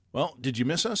Well, did you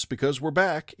miss us? Because we're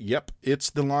back. Yep, it's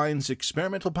the Lines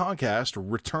Experimental Podcast,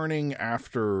 returning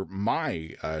after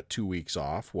my 2 weeks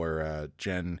off, where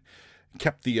Jen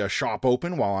kept the shop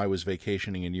open while I was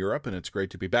vacationing in Europe, and it's great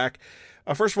to be back.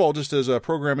 First of all, just as a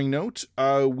programming note,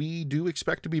 we do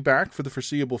expect to be back for the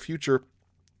foreseeable future.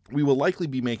 We will likely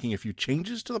be making a few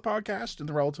changes to the podcast in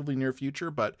the relatively near future,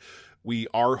 but we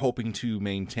are hoping to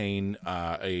maintain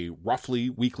a roughly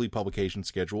weekly publication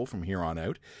schedule from here on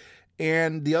out.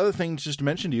 And the other thing, just to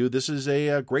mention to you, this is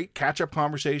a great catch-up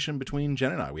conversation between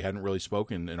Jen and I. We hadn't really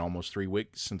spoken in almost 3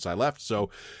 weeks since I left, so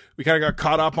we kind of got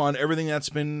caught up on everything that's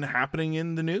been happening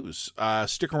in the news.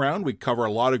 Stick around. We cover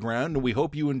a lot of ground, and we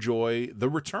hope you enjoy the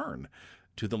return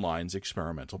to the Lines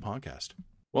Experimental Podcast.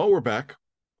 Well, we're back.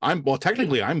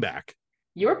 Technically, I'm back.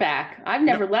 You're back. I've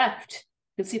never left.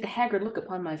 You can see the haggard look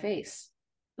upon my face,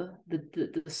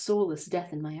 the soulless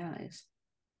death in my eyes.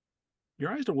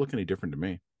 Your eyes don't look any different to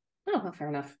me. Oh, well, fair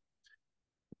enough.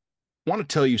 I want to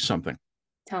tell you something.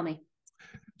 Tell me.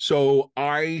 So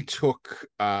I took,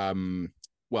 because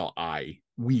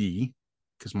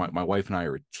my wife and I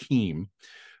are a team,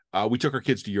 we took our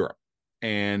kids to Europe.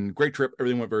 And great trip.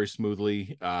 Everything went very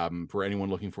smoothly. For anyone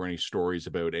looking for any stories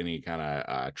about any kind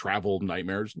of travel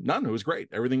nightmares, none. It was great.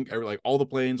 Everything, like all the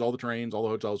planes, all the trains, all the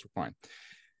hotels were fine.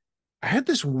 I had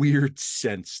this weird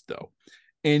sense, though.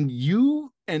 And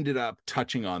you ended up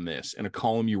touching on this in a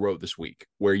column you wrote this week,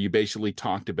 where you basically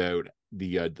talked about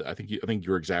I think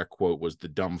your exact quote was the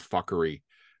dumb fuckery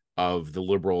of the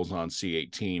liberals on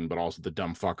C-18, but also the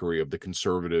dumb fuckery of the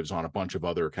conservatives on a bunch of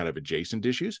other kind of adjacent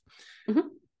issues. Mm-hmm.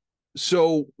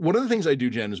 So one of the things I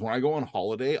do, Jen, is when I go on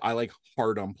holiday, I like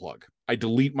hard unplug. I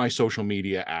delete my social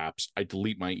media apps. I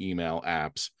delete my email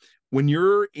apps. When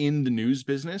you're in the news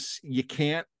business, you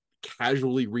can't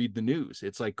casually read the news.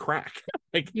 It's like crack.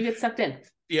 Like you get sucked in.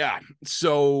 Yeah.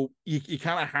 So you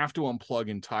kind of have to unplug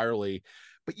entirely,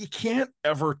 but you can't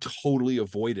ever totally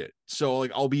avoid it. So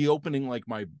like I'll be opening like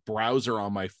my browser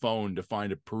on my phone to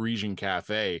find a Parisian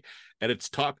cafe and it's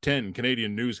top 10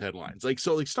 Canadian news headlines. Like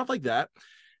stuff like that.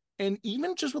 And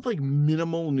even just with like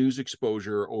minimal news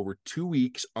exposure over 2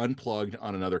 weeks unplugged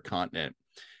on another continent,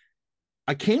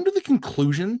 I came to the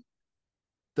conclusion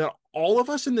that all of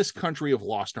us in this country have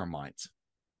lost our minds.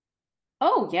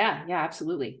 Oh, yeah,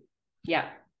 absolutely. Yeah.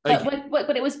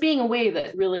 But it was being away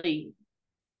that really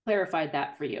clarified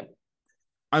that for you.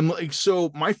 I'm like, so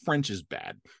my French is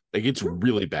bad. Like it's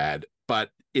really bad,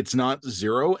 but it's not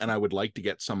zero. And I would like to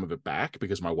get some of it back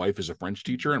because my wife is a French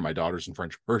teacher and my daughter's in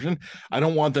French immersion. I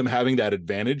don't want them having that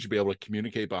advantage to be able to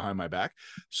communicate behind my back.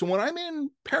 So when I'm in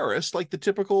Paris, like the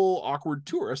typical awkward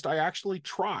tourist, I actually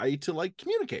try to like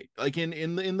communicate like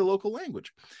in the local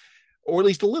language, or at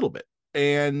least a little bit.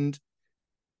 And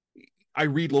I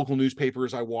read local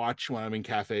newspapers. I watch when I'm in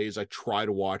cafes. I try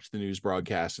to watch the news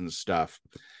broadcasts and stuff.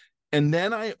 And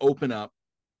then I open up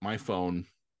my phone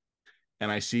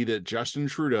and I see that Justin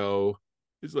Trudeau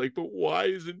is like, but why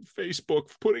isn't Facebook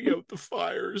putting out the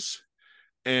fires?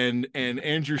 And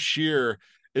Andrew Scheer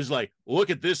is like,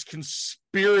 look at this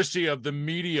conspiracy of the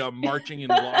media marching in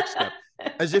lockstep,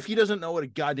 as if he doesn't know what a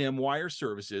goddamn wire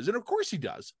service is. And of course he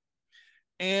does.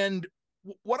 And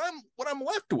what I'm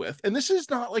left with, and this is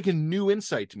not like a new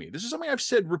insight to me. This is something I've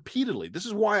said repeatedly. This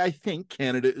is why I think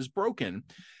Canada is broken.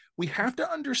 We have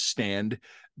to understand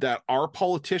that our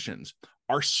politicians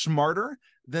are smarter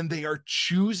than they are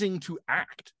choosing to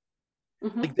act.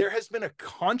 Mm-hmm. Like there has been a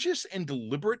conscious and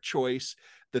deliberate choice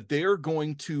that they are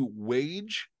going to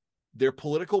wage their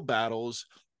political battles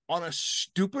on a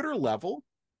stupider level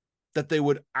that they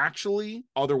would actually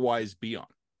otherwise be on.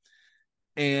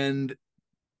 And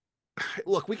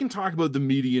look, we can talk about the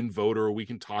median voter. We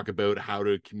can talk about how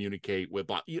to communicate with.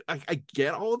 I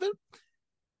get all of it.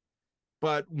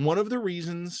 But one of the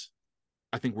reasons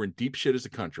I think we're in deep shit as a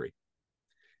country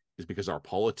is because our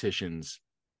politicians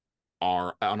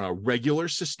are on a regular,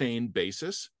 sustained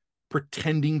basis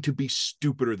pretending to be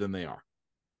stupider than they are.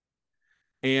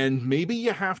 And maybe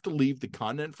you have to leave the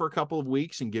continent for a couple of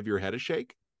weeks and give your head a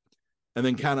shake and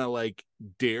then kind of like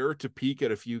dare to peek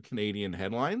at a few Canadian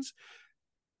headlines.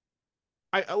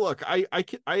 I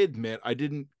admit I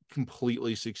didn't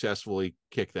completely successfully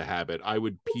kick the habit. I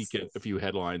would peek at a few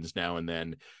headlines now and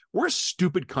then. We're a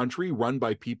stupid country run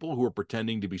by people who are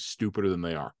pretending to be stupider than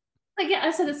they are. Like, yeah,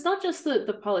 I said, it's not just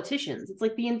the politicians. It's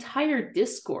like the entire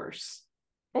discourse.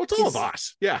 Oh, it's all of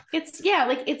us. Yeah. I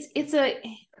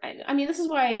mean, this is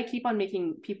why I keep on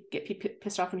making people get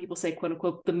pissed off when people say, quote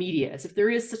unquote, the media, as if there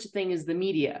is such a thing as the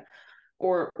media.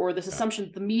 Or this assumption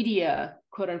that the media,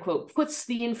 quote unquote, puts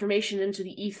the information into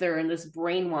the ether and this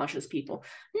brainwashes people.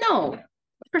 No,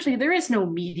 Especially, there is no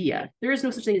media. There is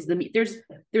no such thing as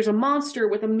there's a monster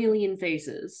with a million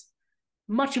faces,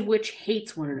 much of which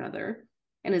hates one another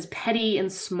and is petty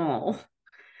and small.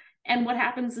 And what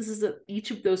happens is that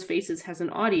each of those faces has an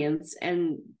audience,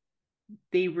 and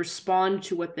they respond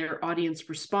to what their audience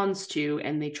responds to,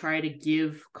 and they try to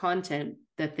give content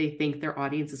that they think their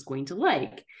audience is going to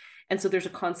like. And so there's a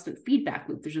constant feedback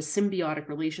loop. There's a symbiotic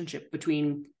relationship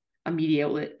between a media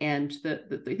outlet and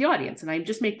the audience. And I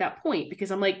just make that point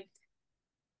because I'm like,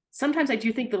 sometimes I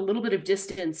do think that a little bit of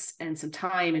distance and some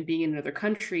time and being in another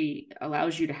country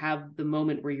allows you to have the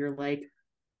moment where you're like,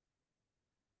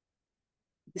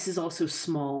 this is also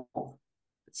small.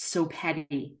 It's so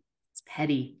petty. It's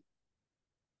petty.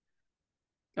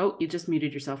 Oh, you just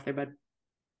muted yourself there, bud.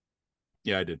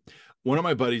 Yeah, I did. One of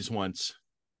my buddies once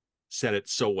said it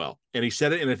so well, and he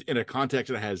said it in a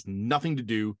context that has nothing to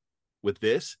do with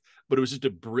this, but it was just a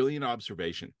brilliant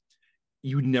observation.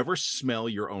 You never smell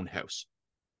your own house.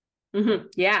 Mm-hmm.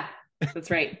 Yeah,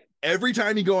 that's right. Every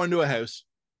time you go into a house,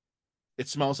 it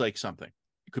smells like something.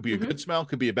 It could be a Mm-hmm. good smell,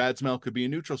 could be a bad smell, could be a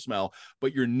neutral smell,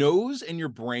 but your nose and your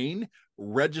brain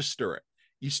register it.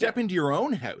 You step into your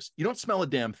own house, you don't smell a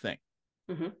damn thing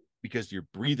Mm-hmm. because you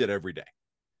breathe it every day.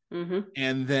 Mm-hmm.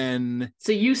 And then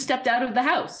So you stepped out of the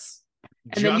house,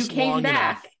 and then you just came long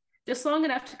back enough just long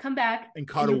enough to come back and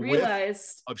caught you a whiff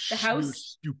realized of the sheer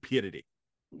house. stupidity.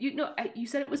 You know, you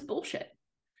said it was bullshit.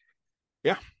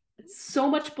 Yeah. It's so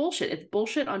much bullshit. It's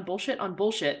bullshit on bullshit on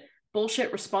bullshit.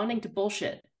 Bullshit responding to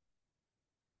bullshit.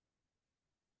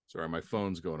 Sorry, my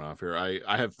phone's going off here.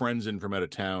 I have friends in from out of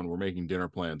town. We're making dinner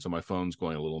plans, so my phone's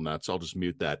going a little nuts. I'll just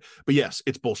mute that. But yes,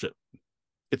 it's bullshit.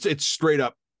 It's straight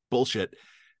up bullshit.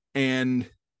 And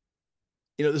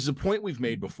you know, this is a point we've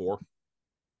made before.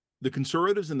 The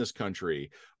conservatives in this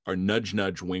country are nudge,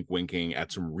 nudge, wink, winking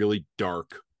at some really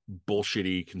dark,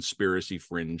 bullshitty conspiracy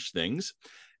fringe things.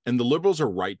 And the liberals are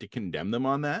right to condemn them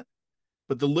on that.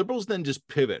 But the liberals then just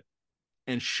pivot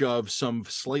and shove some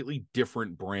slightly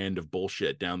different brand of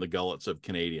bullshit down the gullets of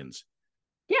Canadians.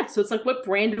 Yeah, so it's like, what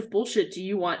brand of bullshit do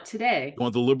you want today? You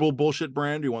want the liberal bullshit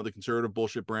brand? Do you want the conservative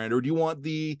bullshit brand? Or do you want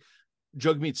the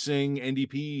Jagmeet Singh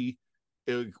NDP?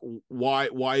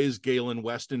 Why is Galen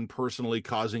Weston personally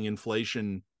causing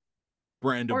inflation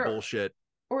brand of bullshit?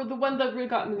 Or the one that really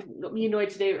got me annoyed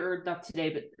today, or not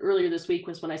today, but earlier this week,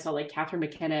 was when I saw like Catherine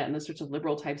McKenna and the sorts of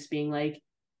liberal types being like,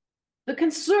 the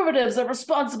conservatives are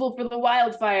responsible for the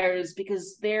wildfires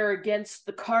because they're against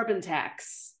the carbon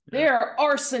tax. They're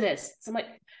arsonists. I'm like,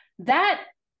 that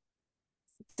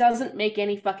doesn't make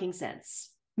any fucking sense.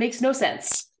 Makes no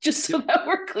sense. Just so that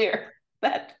we're clear.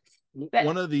 That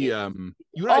one of the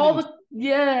you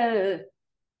and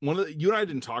I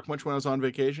didn't talk much when I was on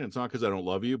vacation. It's not because I don't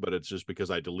love you, but it's just because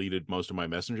I deleted most of my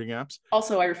messaging apps.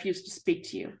 Also, I refused to speak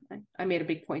to you. I made a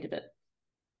big point of it.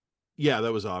 Yeah,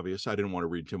 that was obvious. I didn't want to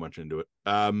read too much into it.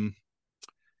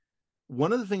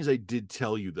 One of the things I did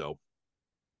tell you, though,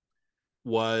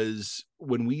 was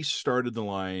when we started the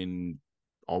line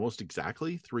almost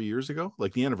exactly 3 years ago,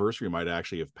 like the anniversary might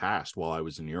actually have passed while I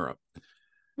was in Europe.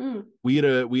 We had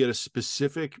a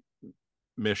specific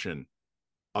mission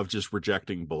of just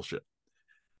rejecting bullshit.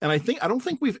 And I don't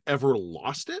think we've ever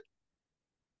lost it.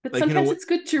 But like, sometimes it's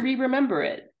good to remember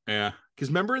it. Yeah. Because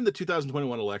remember in the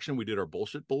 2021 election, we did our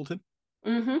bullshit bulletin,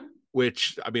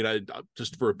 which, I mean, I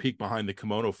just for a peek behind the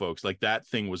kimono folks, like that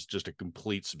thing was just a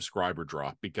complete subscriber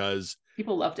drop because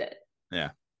people loved it.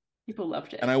 Yeah. People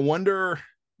loved it. And I wonder,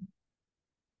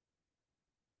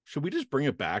 should we just bring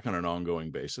it back on an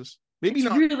ongoing basis? Maybe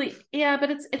not really. Yeah, but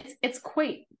it's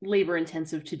quite labor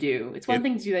intensive to do. It's one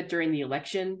thing to do that during the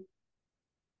election.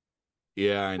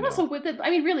 Yeah, I know. Also, with it,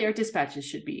 I mean, really, our dispatches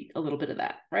should be a little bit of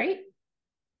that, right?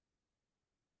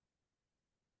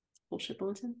 Bullshit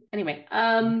bulletin. Anyway,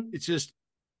 it's just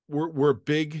we're a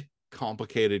big,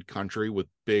 complicated country with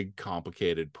big,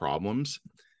 complicated problems,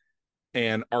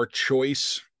 and our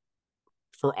choice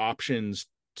for options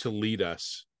to lead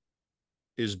us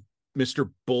is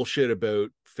Mr. Bullshit about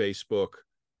Facebook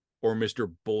or Mr.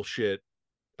 Bullshit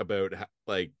about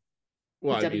like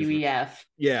WEF.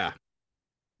 Yeah.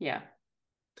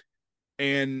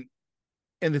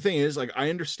 And the thing is, like, I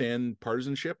understand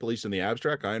partisanship, at least in the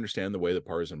abstract. I understand the way the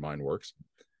partisan mind works.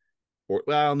 Or,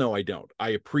 well, no, I don't. I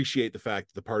appreciate the fact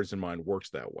that the partisan mind works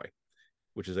that way,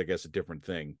 which is, I guess, a different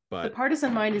thing. But the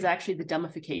partisan mind is actually the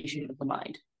dumbification of the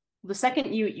mind. The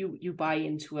second you buy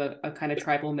into a kind of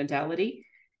tribal mentality,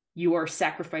 you are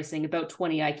sacrificing about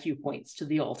 20 IQ points to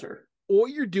the altar.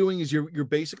 What you're doing is you're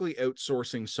basically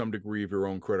outsourcing some degree of your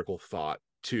own critical thought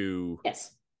to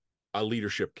a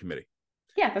leadership committee.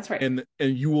 Yeah, that's right. And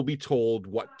you will be told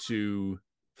what to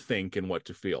think and what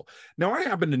to feel. Now, I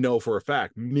happen to know for a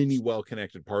fact many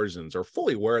well-connected partisans are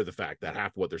fully aware of the fact that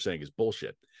half of what they're saying is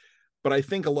bullshit. But I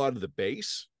think a lot of the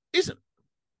base isn't.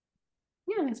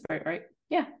 Yeah, that's right.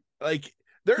 Yeah. Like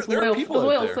there are people the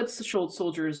loyal out there. foot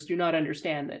soldiers do not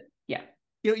understand that. Yeah.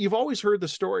 You know, you've always heard the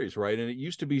stories, right? And it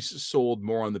used to be sold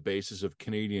more on the basis of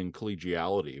Canadian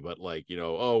collegiality, but like, you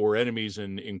know, oh, we're enemies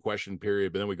in question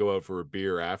period, but then we go out for a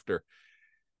beer after.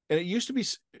 And it used to be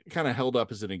kind of held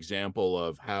up as an example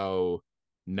of how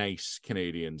nice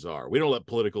Canadians are. We don't let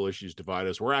political issues divide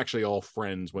us. We're actually all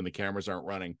friends when the cameras aren't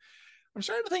running. I'm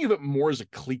starting to think of it more as a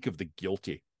clique of the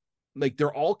guilty. Like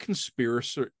they're all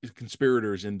conspirators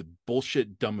in the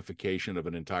bullshit dumbification of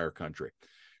an entire country.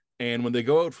 And when they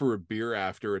go out for a beer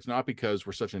after, it's not because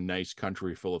we're such a nice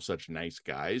country full of such nice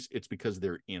guys. It's because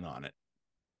they're in on it.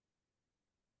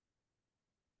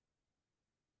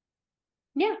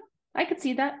 Yeah, I could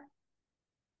see that.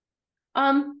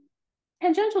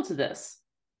 Tangential to this.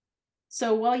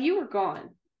 So while you were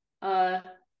gone,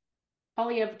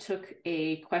 Polyev took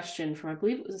a question from, I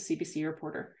believe it was a CBC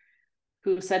reporter,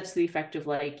 who said to the effect of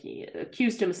like,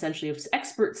 accused him essentially of,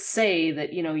 experts say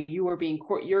that, you know, you are being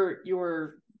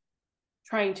you're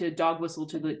trying to dog whistle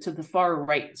to the far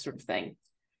right sort of thing.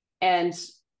 And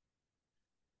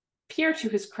Pierre, to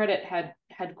his credit,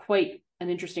 had quite an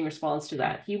interesting response to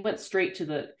that. He went straight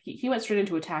to he went straight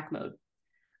into attack mode,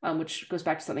 which goes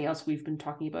back to something else we've been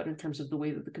talking about in terms of the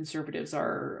way that the Conservatives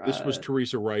are. This was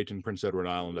Theresa Wright in Prince Edward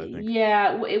Island, I think.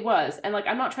 Yeah, it was. And like,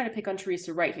 I'm not trying to pick on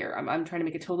Theresa Wright here. I'm trying to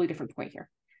make a totally different point here.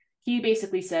 He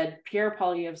basically said, Pierre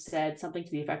Poilievre said something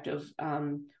to the effect of,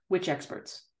 which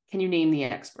experts? Can you name the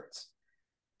experts?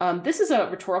 This is a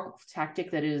rhetorical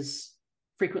tactic that is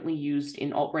frequently used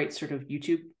in alt-right sort of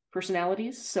YouTube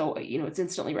personalities. So, you know, it's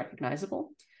instantly recognizable.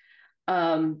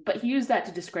 But he used that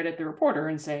to discredit the reporter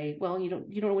and say, well, you don't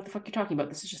know what the fuck you're talking about.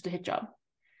 This is just a hit job.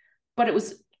 But it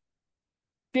was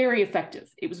very effective.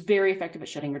 It was very effective at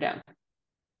shutting her down.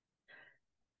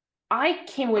 I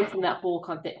came away from that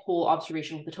whole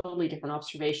observation with a totally different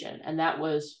observation. And that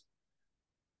was,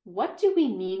 what do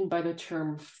we mean by the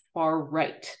term far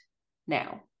right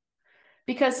now?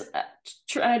 Because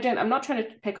I'm not trying to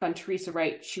pick on Theresa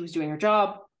Wright. She was doing her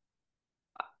job.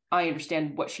 I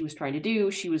understand what she was trying to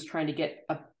do. She was trying to get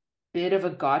a bit of a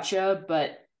gotcha,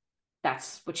 but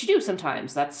that's what you do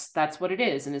sometimes. That's what it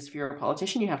is. And if you're a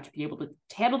politician, you have to be able to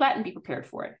handle that and be prepared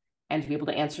for it and to be able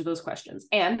to answer those questions.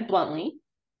 And bluntly,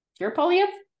 Pierre Poilievre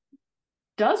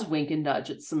does wink and nudge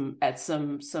at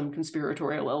some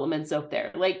conspiratorial elements out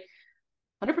there. Like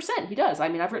 100%, he does. I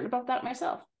mean, I've written about that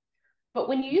myself. But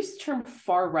when you use the term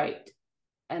far right,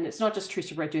 and it's not just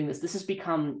Theresa Wright doing this, this has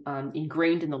become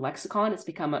ingrained in the lexicon. It's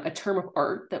become a term of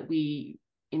art that we,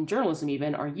 in journalism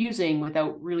even, are using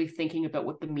without really thinking about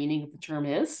what the meaning of the term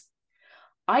is.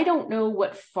 I don't know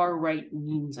what far right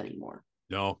means anymore.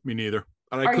 No, me neither.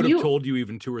 And I could have told you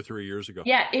even 2 or 3 years ago.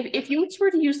 Yeah, if you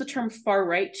were to use the term far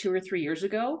right 2 or 3 years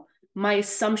ago, my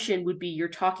assumption would be you're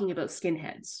talking about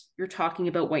skinheads. You're talking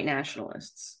about white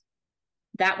nationalists.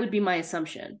 That would be my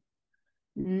assumption.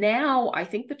 Now, I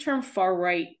think the term far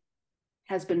right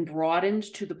has been broadened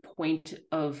to the point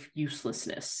of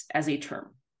uselessness as a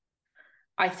term.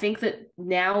 I think that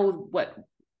now what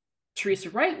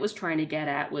Theresa Wright was trying to get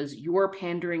at was, you're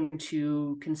pandering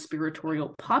to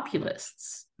conspiratorial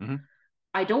populists. Mm-hmm.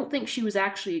 I don't think she was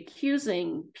actually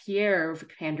accusing Pierre of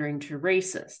pandering to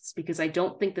racists, because I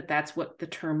don't think that that's what the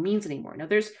term means anymore. Now,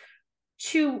 there's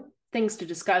two things to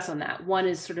discuss on that. One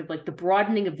is sort of like the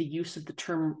broadening of the use of the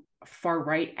term far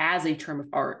right as a term of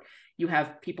art. You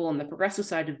have people on the progressive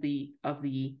side of the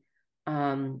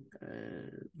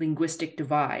linguistic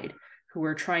divide who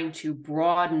are trying to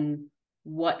broaden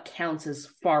what counts as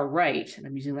far right, and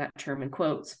I'm using that term in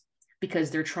quotes, because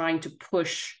they're trying to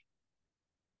push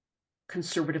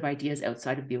conservative ideas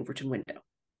outside of the Overton window,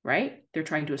 right? They're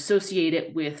trying to associate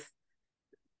it with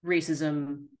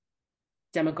racism,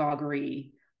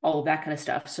 demagoguery, all of that kind of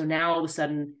stuff. So now all of a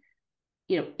sudden,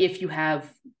 you know, if you have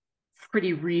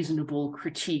pretty reasonable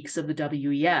critiques of the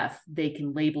WEF, they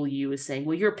can label you as saying,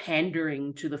 well, you're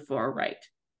pandering to the far right,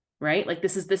 right? Like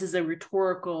this is a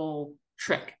rhetorical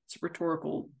trick. It's a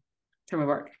rhetorical term of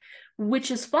art,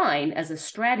 which is fine as a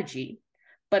strategy.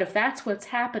 But if that's what's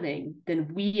happening,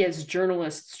 then we as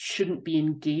journalists shouldn't be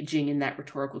engaging in that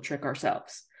rhetorical trick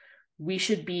ourselves. We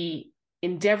should be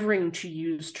endeavoring to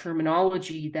use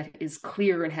terminology that is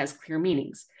clear and has clear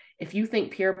meanings. If you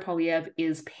think Pierre Poilievre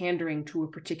is pandering to a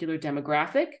particular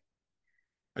demographic,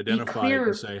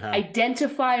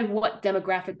 identify what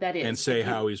demographic that is. And say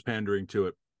how he's pandering to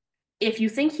it. If you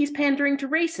think he's pandering to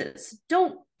racists,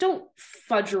 don't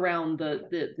fudge around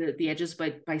the edges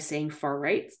by saying far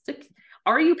right.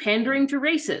 Are you pandering to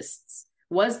racists?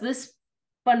 Was this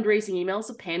fundraising emails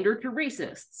a pander to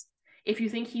racists? If you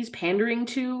think he's pandering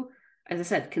to, as I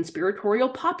said, conspiratorial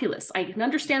populists, I can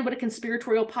understand what a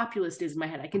conspiratorial populist is in my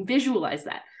head. I can visualize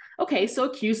that. Okay, so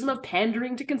accuse him of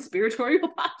pandering to conspiratorial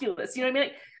populists. You know what I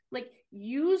mean? Like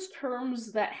use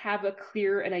terms that have a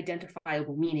clear and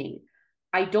identifiable meaning.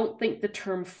 I don't think the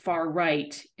term far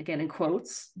right, again in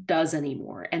quotes, does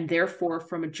anymore. And therefore,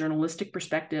 from a journalistic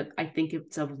perspective, I think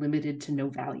it's of limited to no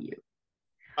value.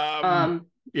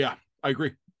 Yeah, I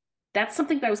agree. That's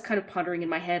something that I was kind of pondering in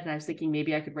my head, and I was thinking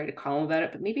maybe I could write a column about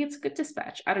it, but maybe it's a good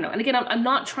dispatch. I don't know. And again, I'm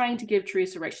not trying to give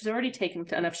Teresa right. She's already taken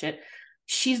enough shit.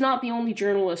 She's not the only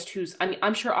journalist who's, I mean,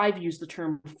 I'm sure I've used the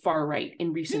term far right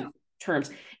in recent terms.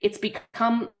 It's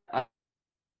become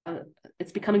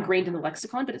ingrained in the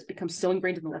lexicon, but it's become so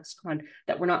ingrained in the lexicon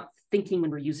that we're not thinking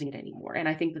when we're using it anymore. And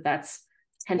I think that that's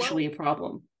potentially a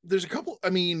problem. There's a couple, I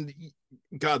mean,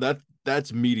 God,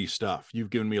 that's meaty stuff. You've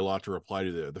given me a lot to reply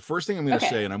to there. The first thing I'm going to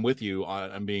say, and I'm with you,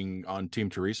 I'm being on Team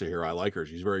Teresa here. I like her.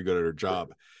 She's very good at her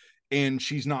job. And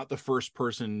she's not the first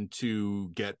person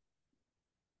to get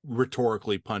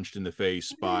rhetorically punched in the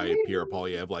face by Pierre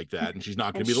Poilievre like that. And she's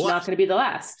not going to be the last. Not going to be the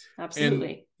last.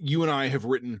 Absolutely. And you and I have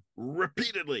written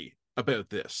repeatedly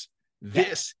about this.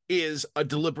 This is a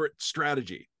deliberate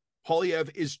strategy.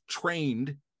 Poilievre is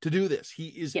trained to do this. He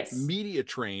is media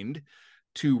trained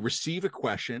to receive a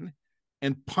question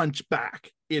and punch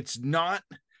back. It's not,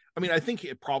 I mean, I think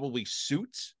it probably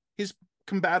suits his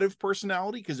combative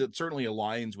personality because it certainly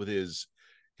aligns with his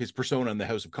persona in the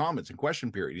House of Commons in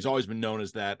question period. He's always been known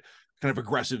as that kind of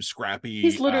aggressive, scrappy.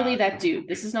 He's literally that dude.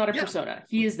 This is not a persona.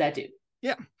 He is that dude.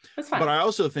 Yeah. That's fine. But I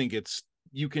also think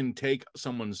you can take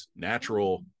someone's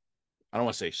natural, I don't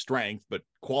want to say strength, but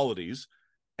qualities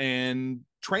and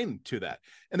train to that.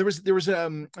 And there was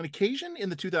an occasion in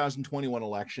the 2021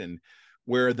 election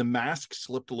where the mask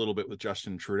slipped a little bit with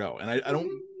Justin Trudeau. And I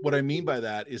don't, what I mean by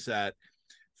that is that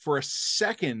for a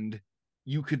second,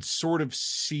 you could sort of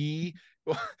see,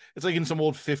 it's like in some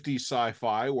old 50s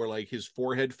sci-fi where like his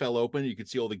forehead fell open. You could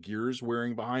see all the gears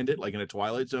whirring behind it, like in a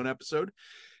Twilight Zone episode.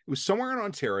 It was somewhere in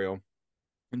Ontario,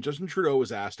 and Justin Trudeau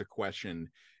was asked a question.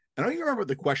 I don't even remember what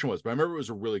the question was, but I remember it was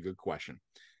a really good question.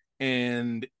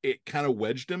 And it kind of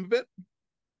wedged him a bit.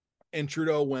 And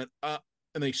Trudeau went, and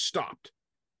they stopped.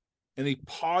 And he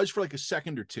paused for like a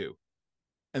second or two.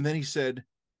 And then he said,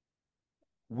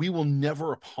 "We will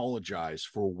never apologize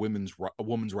for a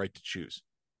woman's right to choose.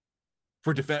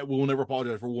 We will never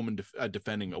apologize for a woman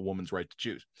defending a woman's right to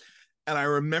choose." And I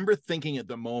remember thinking at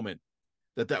the moment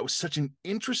that was such an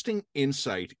interesting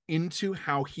insight into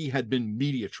how he had been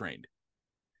media trained.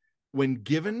 When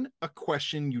given a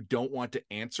question you don't want to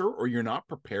answer or you're not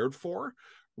prepared for,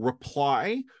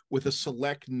 reply with a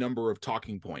select number of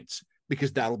talking points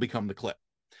because that'll become the clip.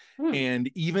 And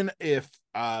even if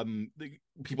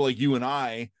people like you and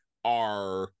I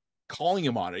are calling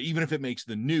him on it, even if it makes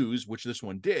the news, which this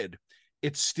one did,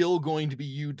 it's still going to be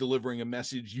you delivering a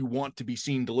message you want to be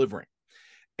seen delivering.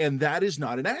 And that is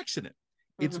not an accident.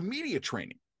 It's media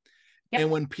training. Yep.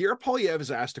 And when Pierre Poilievre is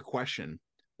asked a question,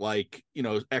 like, you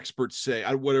know, experts say,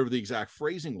 whatever the exact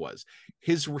phrasing was,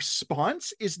 his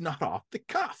response is not off the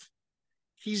cuff.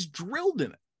 He's drilled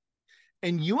in it.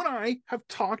 And you and I have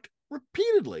talked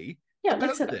repeatedly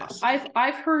about this.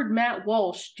 I've heard Matt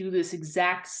Walsh do this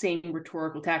exact same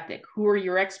rhetorical tactic. Who are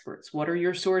your experts? What are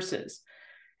your sources?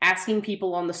 Asking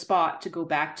people on the spot to go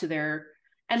back to their,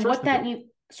 and source what material. That means,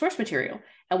 source material.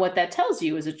 And what that tells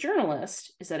you as a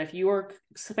journalist is that if you are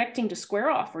expecting to square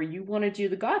off or you want to do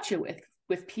the gotcha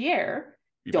with Pierre,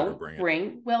 don't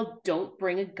bring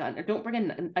a gun, or don't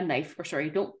bring a knife, or sorry,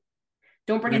 don't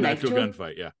bring a knife to a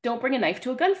gunfight. Yeah. Don't bring a knife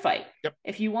to a gunfight. Yep.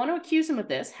 If you want to accuse him of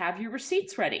this, have your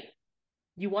receipts ready.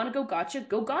 You want to go gotcha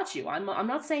you. I'm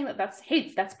not saying that's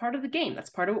hate. That's part of the game. That's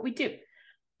part of what we do.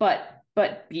 But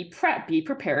be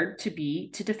prepared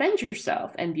to defend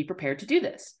yourself and be prepared to do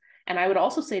this. And I would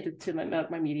also say to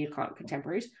my media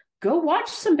contemporaries, go watch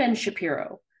some Ben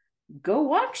Shapiro. Go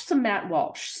watch some Matt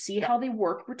Walsh, see how they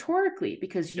work rhetorically,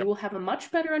 because you will have a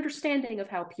much better understanding of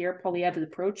how Pierre Poilievre is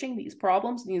approaching these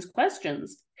problems and these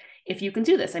questions if you can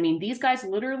do this. I mean, these guys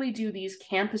literally do these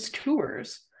campus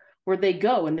tours where they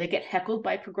go and they get heckled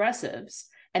by progressives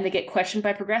and they get questioned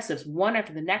by progressives one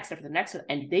after the next,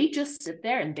 and they just sit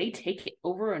there and they take it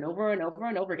over and over and over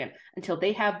and over again until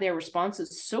they have their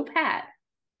responses so pat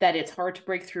that it's hard to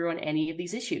break through on any of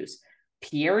these issues.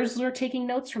 Pierre's are taking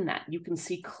notes from that. You can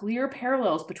see clear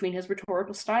parallels between his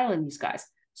rhetorical style and these guys.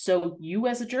 So you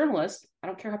as a journalist, I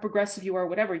don't care how progressive you are,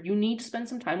 whatever, you need to spend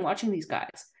some time watching these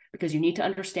guys because you need to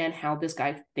understand how this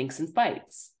guy thinks and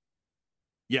fights.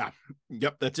 Yeah.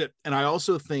 Yep. That's it. And I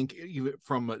also think you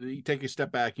you take a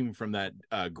step back even from that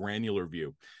granular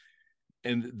view,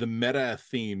 and the meta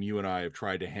theme you and I have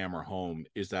tried to hammer home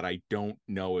is that I don't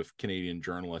know if Canadian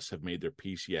journalists have made their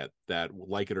peace yet, that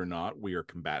like it or not, we are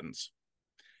combatants.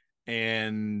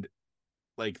 And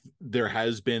like there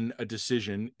has been a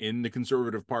decision in the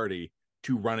Conservative Party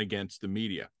to run against the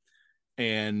media.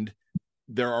 And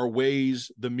there are ways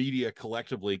the media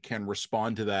collectively can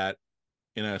respond to that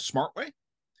in a smart way,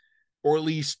 or at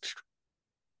least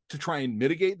to try and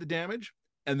mitigate the damage.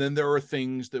 And then there are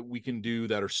things that we can do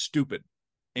that are stupid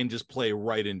and just play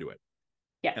right into it.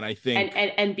 Yeah. And I think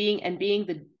and being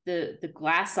the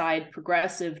glass-eyed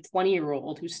progressive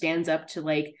 20-year-old who stands up to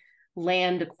like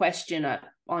land a question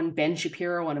on Ben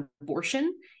Shapiro on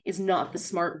abortion is not the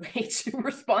smart way to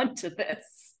respond to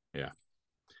this. Yeah.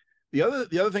 The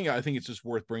other thing I think it's just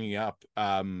worth bringing up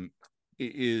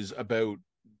is about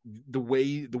the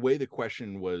way the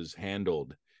question was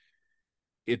handled.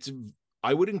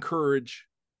 I would encourage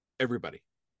everybody,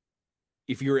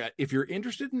 if you're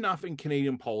interested enough in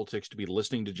Canadian politics to be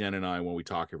listening to Jen and I when we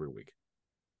talk every week,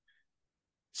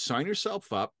 sign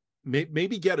yourself up.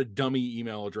 Maybe get a dummy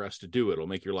email address to do it. It'll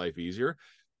make your life easier.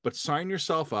 But sign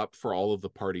yourself up for all of the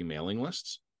party mailing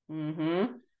lists.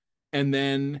 Mm-hmm. And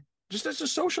then, just as a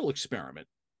social experiment,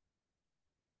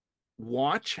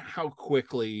 watch how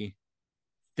quickly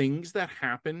things that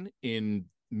happen in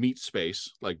meat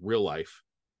space, like real life,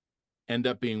 end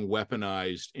up being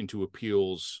weaponized into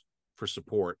appeals for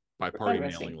support by party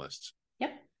mailing lists.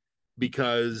 Yep.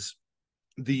 Because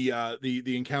the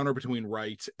encounter between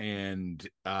Wright and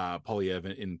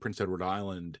Poilievre in Prince Edward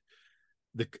Island,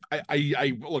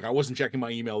 I look, I wasn't checking my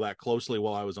email that closely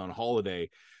while I was on holiday,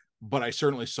 but I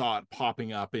certainly saw it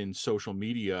popping up in social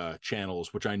media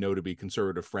channels, which I know to be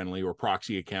conservative friendly, or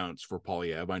proxy accounts for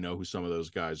Poilievre. I know who some of those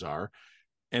guys are.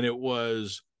 And it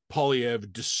was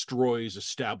Poilievre destroys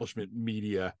establishment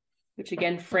media. Which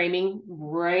again, framing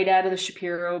right out of the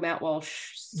Shapiro, Matt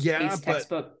Walsh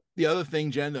textbook. The other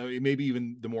thing, Jen, though, maybe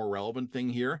even the more relevant thing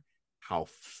here, how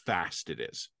fast it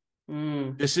is.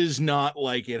 This is not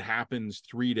like it happens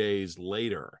 3 days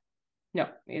later. No,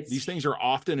 these things are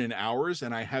often in hours,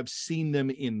 and I have seen them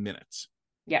in minutes.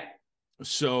 Yeah.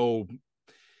 So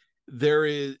there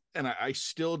is, and I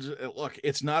still look.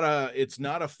 It's not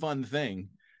a fun thing,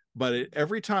 but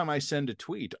every time I send a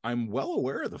tweet, I'm well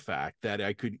aware of the fact that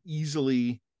I could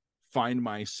easily find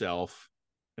myself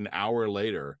an hour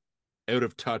later, out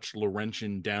of touch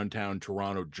Laurentian downtown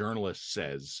Toronto journalist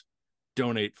says,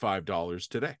 donate $5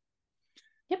 today.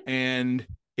 Yep. And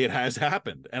it has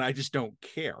happened, and I just don't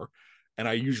care. And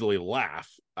I usually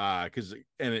laugh because,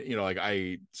 like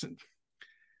I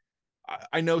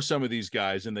know some of these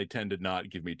guys, and they tend to not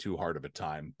give me too hard of a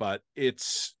time. But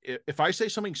if I say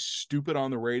something stupid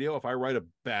on the radio, if I write a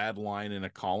bad line in a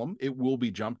column, it will be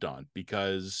jumped on,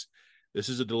 because this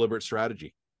is a deliberate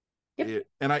strategy. Yep.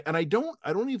 I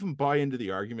don't even buy into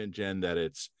the argument, Jen, that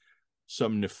it's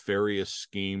some nefarious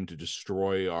scheme to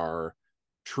destroy our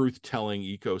truth-telling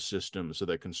ecosystem so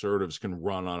that conservatives can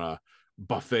run on a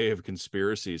buffet of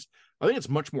conspiracies. I think it's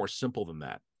much more simple than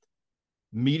that.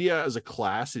 Media as a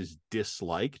class is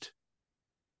disliked,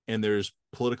 and there's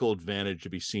political advantage to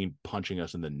be seen punching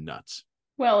us in the nuts.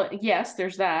 Well, yes,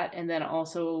 there's that. And then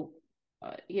also,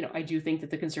 I do think that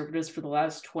the Conservatives for the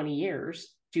last 20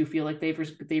 years do feel like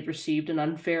they've received an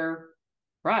unfair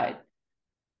ride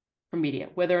from media,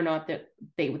 whether or not that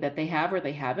they have or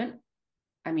they haven't.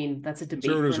 I mean, that's a debate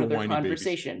for another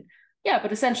conversation. Babies. Yeah,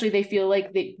 but essentially they feel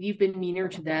like you've been meaner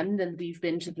to them than we've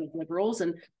been to the Liberals.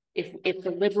 And if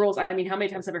the Liberals, I mean, how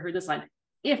many times have I heard this line?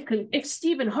 If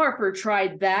Stephen Harper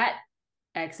tried that,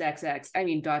 XXX, I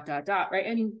mean, ... right?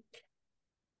 I mean,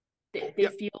 they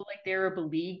yep. feel like they're a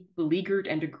beleaguered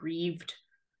and aggrieved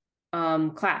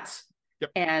class.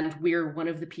 Yep. And we're one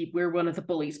of the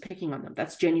bullies picking on them.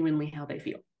 That's genuinely how they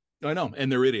feel. I know,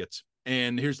 and they're idiots.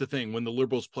 And here's the thing: when the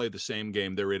Liberals play the same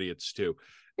game, they're idiots too.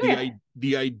 Yeah.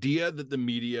 The idea that the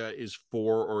media is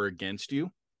for or against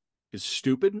you is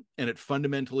stupid, and it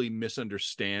fundamentally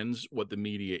misunderstands what the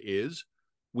media is.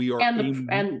 We are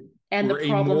the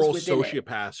moral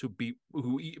sociopaths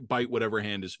who bite whatever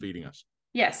hand is feeding us.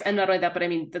 Yes, and not only that, but I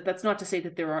mean that's not to say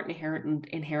that there aren't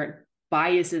inherent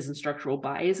biases and structural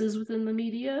biases within the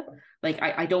media. Like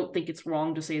I don't think it's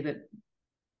wrong to say that.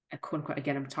 Quote unquote,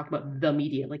 again, I'm talking about the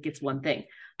media like it's one thing.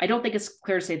 I don't think it's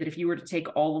clear to say that if you were to take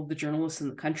all of the journalists in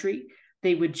the country,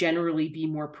 they would generally be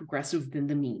more progressive than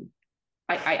the mean.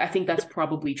 I think that's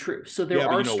probably true. So there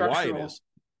are structural. Why it is?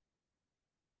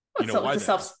 You know why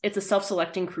that is. It's a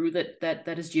self-selecting crew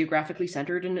that is geographically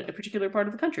centered in a particular part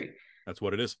of the country. That's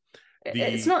what it is.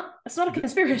 It's not a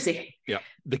conspiracy. Yeah.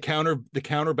 The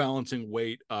counterbalancing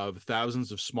weight of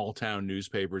thousands of small town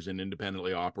newspapers and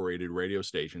independently operated radio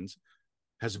stations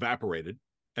has evaporated.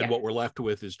 And what we're left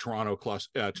with is Toronto,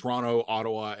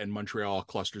 Ottawa, and Montreal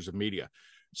clusters of media.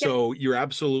 So you're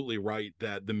absolutely right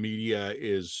that the media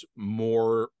is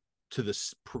more to the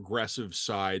progressive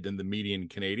side than the median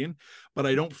Canadian. But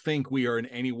I don't think we are in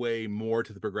any way more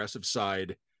to the progressive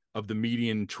side of the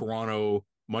median Toronto,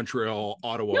 Montreal,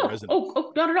 Ottawa resident.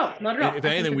 Oh, not at all. Not at all. If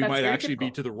anything, we might actually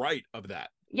be to the right of that.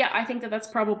 Yeah, I think that's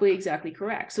probably exactly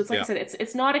correct. So it's like I said,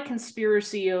 it's not a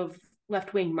conspiracy of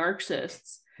left-wing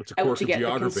Marxists out to get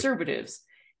the conservatives.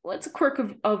 Well, it's a quirk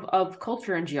of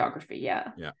culture and geography.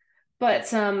 Yeah.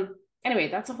 But anyway,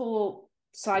 that's a whole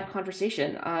side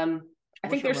conversation. I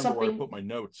think there's something. Where I put my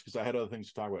notes because I had other things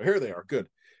to talk about. Here they are. Good.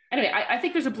 Anyway, I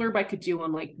think there's a blurb I could do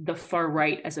on like the far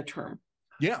right as a term.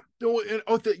 Yeah.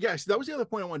 Yes, that was the other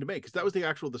point I wanted to make because that was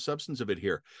the substance of it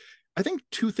here. I think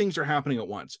two things are happening at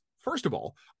once. First of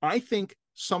all, I think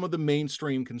some of the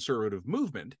mainstream conservative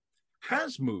movement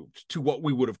has moved to what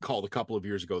we would have called a couple of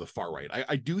years ago the far right.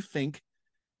 I do think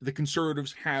the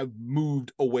conservatives have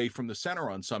moved away from the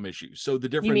center on some issues. So the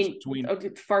difference between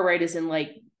far right is in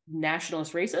like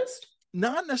nationalist racist?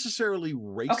 Not necessarily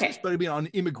racist, but I mean on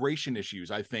immigration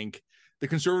issues, I think the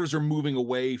conservatives are moving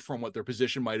away from what their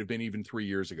position might have been even 3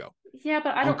 years ago. Yeah,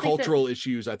 but I don't think cultural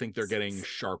issues, I think they're getting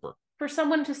sharper. For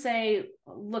someone to say,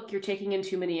 look, you're taking in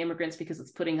too many immigrants because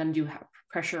it's putting undue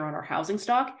pressure on our housing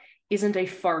stock isn't a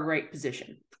far right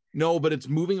position. No, but it's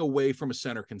moving away from a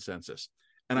center consensus.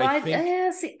 And I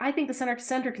think the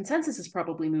center consensus is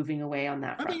probably moving away on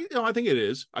that front. I think it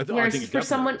is. I think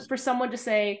for someone to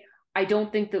say, I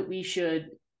don't think that we should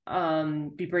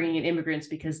be bringing in immigrants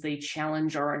because they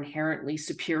challenge our inherently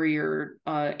superior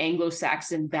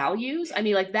Anglo-Saxon values. I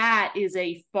mean, like that is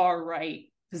a far right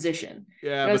position.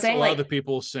 Yeah, but a lot of the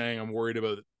people saying I'm worried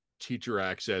about teacher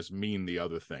access mean the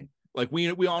other thing. Like we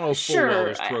all know full well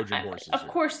there's Trojan horses. Of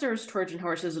course there's Trojan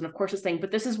horses and of course this thing,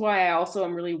 but this is why I also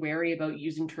am really wary about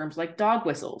using terms like dog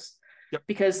whistles. Yep.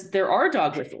 Because there are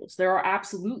dog whistles. There are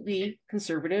absolutely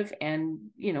conservative and,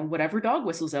 whatever dog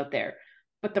whistles out there.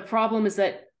 But the problem is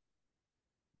that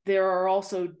there are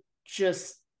also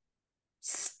just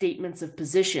statements of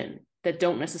position that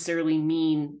don't necessarily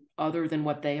mean other than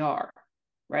what they are,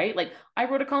 right? Like I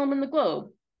wrote a column in the Globe.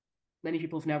 Many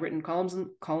people have now written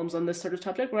columns on this sort of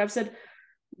subject where I've said,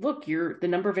 look, the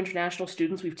number of international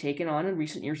students we've taken on in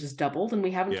recent years has doubled and we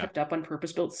haven't kept up on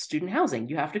purpose-built student housing.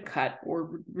 You have to cut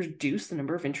or reduce the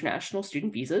number of international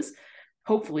student visas,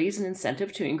 hopefully as an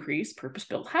incentive to increase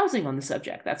purpose-built housing on the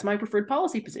subject. That's my preferred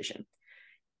policy position.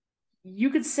 You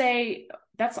could say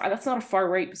that's not a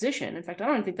far-right position. In fact, I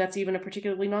don't think that's even a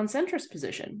particularly non-centrist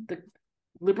position. The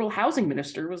Liberal housing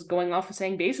minister was going off and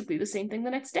saying basically the same thing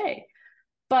the next day.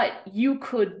 But you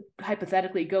could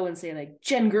hypothetically go and say, like,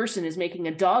 Jen Gerson is making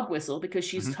a dog whistle because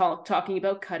she's talking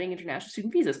about cutting international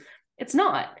student visas. It's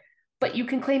not. But you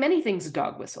can claim anything's a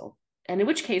dog whistle. And in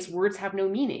which case, words have no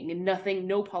meaning and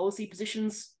no policy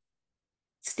positions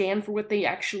stand for what they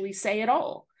actually say at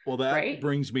all. Well, that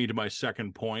brings me to my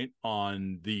second point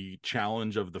on the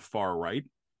challenge of the far right.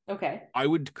 Okay. I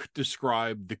would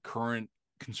describe the current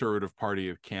Conservative Party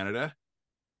of Canada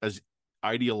as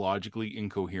ideologically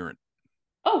incoherent.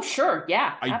 Oh, sure.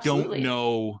 Yeah, absolutely. I don't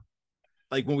know.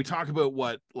 Like when we talk about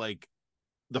what like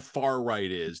the far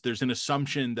right is, there's an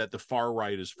assumption that the far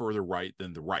right is further right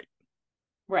than the right.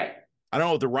 Right. I don't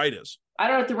know what the right is. I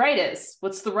don't know what the right is.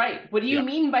 What's the right? What do you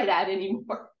mean by that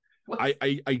anymore?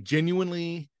 I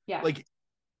genuinely I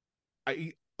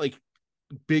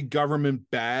big government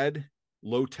bad,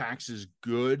 low taxes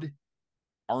good,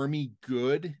 army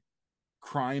good,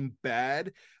 crime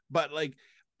bad. But like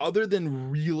other than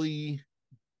really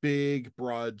big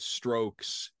broad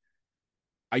strokes,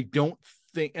 I don't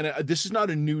think, and this is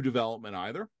not a new development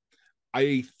either,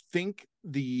 I think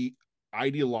the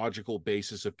ideological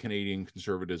basis of Canadian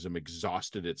conservatism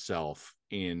exhausted itself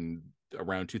in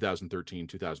around 2013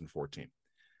 2014.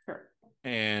 Sure.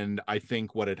 And I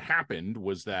think what had happened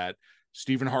was that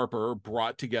Stephen Harper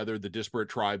brought together the disparate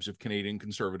tribes of Canadian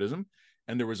conservatism,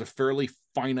 and there was a fairly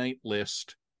finite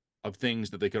list of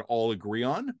things that they could all agree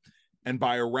on. And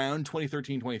by around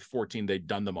 2013, 2014, they'd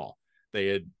done them all. They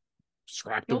had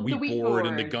scrapped the wheat board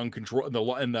and the gun control and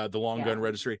the long gun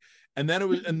registry. And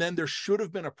then there should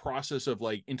have been a process of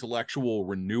like intellectual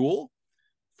renewal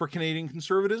for Canadian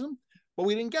conservatism, but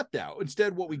we didn't get that.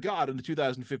 Instead, what we got in the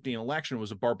 2015 election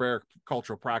was a barbaric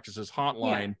cultural practices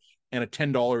hotline and a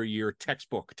 $10 a year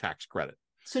textbook tax credit.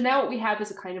 So now what we have is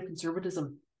a kind of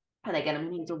conservatism and again, I'm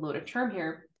going to use a loaded term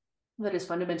here, that is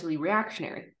fundamentally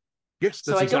reactionary. Yes,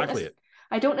 So that's exactly it.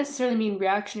 I don't necessarily mean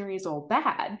reactionary is all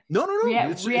bad. No.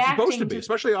 It's supposed to be,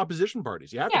 especially opposition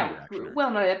parties. You have to be reactionary.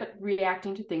 Well, no, but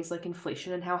reacting to things like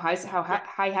inflation and how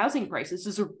high housing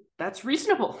prices that's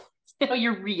reasonable.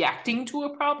 You're reacting to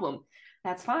a problem.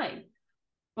 That's fine.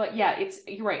 But yeah,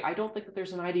 you're right. I don't think that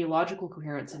there's an ideological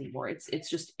coherence anymore.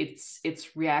 It's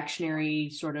reactionary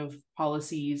sort of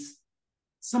policies,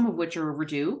 some of which are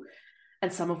overdue,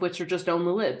 and some of which are just own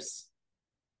the libs.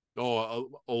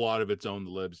 Oh, a lot of it's own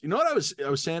the libs. You know what I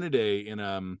was saying today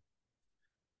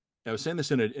I was saying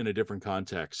this in a different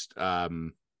context. But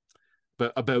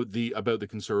about the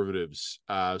conservatives.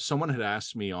 Someone had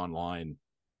asked me online,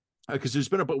 because there's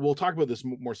been we'll talk about this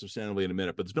more substantively in a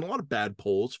minute, but there's been a lot of bad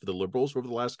polls for the Liberals over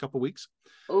the last couple of weeks.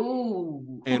 Oh,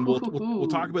 and we'll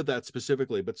talk about that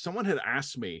specifically. But someone had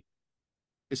asked me,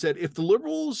 it said, if the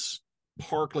Liberals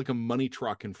park like a money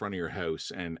truck in front of your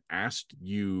house and asked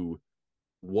you,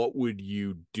 what would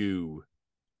you do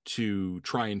to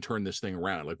try and turn this thing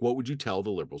around? Like, what would you tell the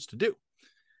Liberals to do?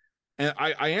 And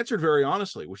I answered very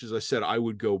honestly, which is, I said I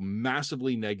would go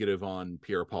massively negative on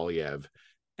Pierre Poilievre,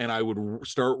 and I would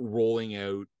start rolling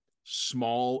out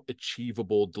small,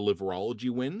 achievable deliverology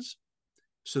wins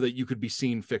so that you could be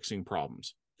seen fixing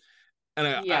problems. And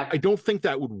I don't think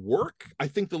that would work. I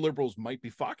think the Liberals might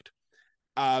be fucked.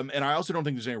 And I also don't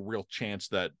think there's any real chance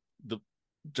that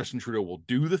Justin Trudeau will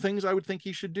do the things I would think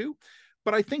he should do.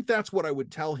 But I think that's what I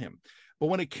would tell him. But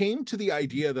when it came to the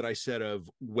idea that I said of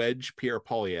wedge Pierre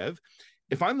Poilievre,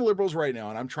 if I'm the Liberals right now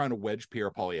and I'm trying to wedge Pierre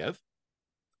Poilievre,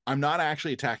 I'm not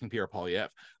actually attacking Pierre Poilievre.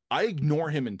 I ignore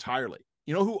him entirely.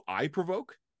 You know who I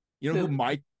provoke? You know who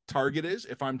my target is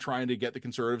if I'm trying to get the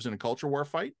Conservatives in a culture war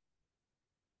fight?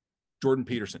 Jordan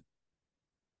Peterson.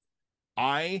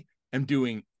 I am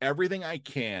doing everything I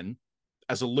can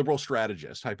as a Liberal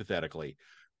strategist, hypothetically,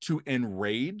 to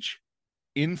enrage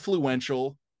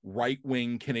influential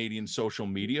right-wing Canadian social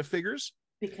media figures,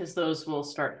 because those will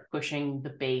start pushing the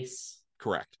base,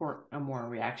 correct, for a more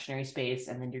reactionary space,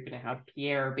 and then you're going to have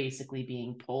Pierre basically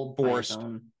being pulled forced by his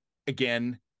own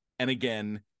again and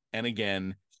again and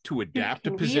again to adapt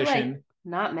a position. We, like,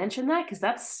 not mention that, because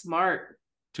that's smart.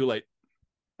 Too late.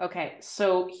 Okay,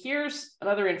 so here's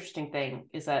another interesting thing,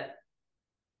 is that,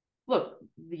 look,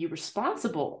 the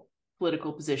responsible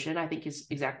political position, I think, is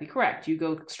exactly correct. You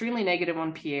go extremely negative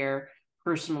on Pierre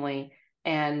personally,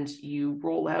 and you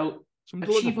roll out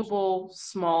achievable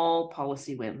small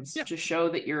policy wins to show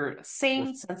that you're a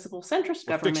sane, sensible, centrist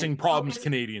government. Fixing problems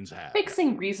Canadians have.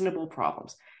 Fixing reasonable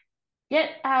problems.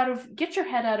 Get your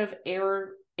head out of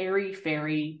airy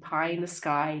fairy, pie in the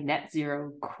sky, net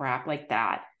zero crap like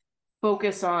that.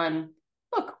 Focus on,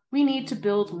 look, we need to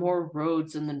build more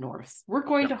roads in the north. We're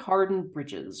going to harden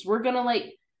bridges. We're going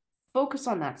to focus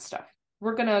on that stuff.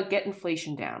 We're going to get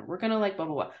inflation down. We're going to blah,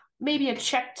 blah, blah. Maybe a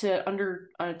check to an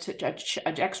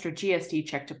extra GST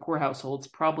check to poor households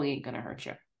probably ain't going to hurt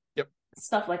you. Yep.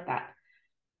 Stuff like that.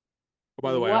 Oh,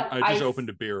 by the way, I just opened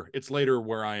a beer. It's later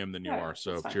where I am than you are.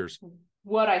 So cheers.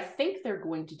 What I think they're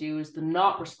going to do is the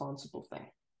not responsible thing.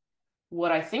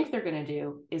 What I think they're going to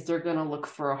do is they're going to look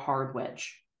for a hard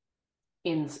wedge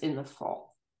in the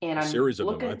fall. And I'm series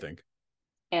of them, I think.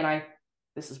 And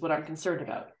this is what I'm concerned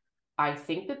about. I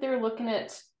think that they're looking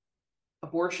at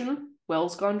abortion.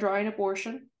 Wells gone dry on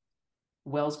abortion.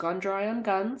 Wells gone dry on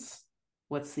guns.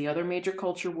 What's the other major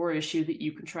culture war issue that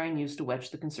you can try and use to wedge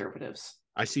the Conservatives?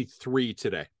 I see 3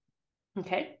 today.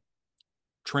 Okay.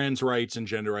 Trans rights and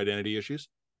gender identity issues.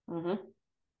 Mm-hmm.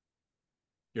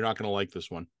 You're not going to like this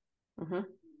one. Mm-hmm.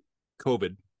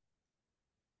 COVID.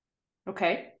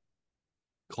 Okay.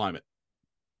 Climate.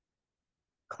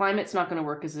 Climate's not going to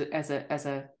work as a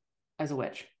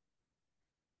wedge.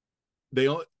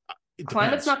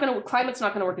 Climate's not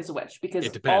going to work as a wedge, because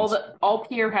all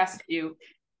Pierre has to do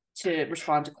to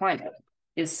respond to climate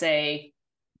is say,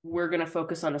 we're going to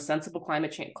focus on a sensible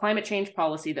climate change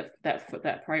policy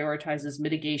that prioritizes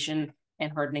mitigation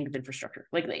and hardening of infrastructure.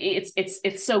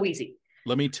 It's so easy.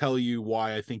 Let me tell you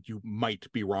why I think you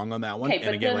might be wrong on that one. Okay,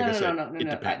 and again, it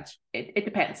depends. It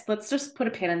depends. Let's just put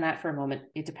a pin in that for a moment.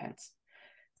 It depends.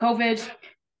 COVID,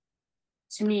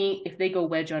 to me, if they go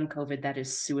wedge on COVID, that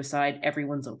is suicide.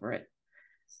 Everyone's over it.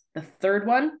 The third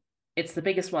one, it's the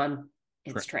biggest one.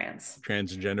 It's trans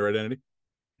and gender identity.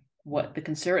 What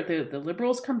the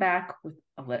Liberals come back with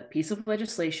a piece of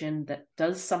legislation that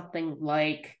does something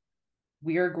like,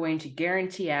 we are going to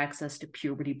guarantee access to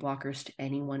puberty blockers to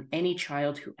any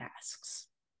child who asks.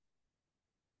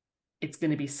 It's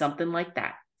going to be something like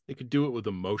that. They could do it with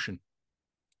emotion.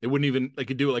 They wouldn't even, they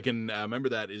could do it like in, remember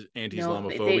that is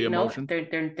anti-Islamophobia motion?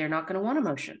 They're not going to want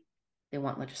emotion. They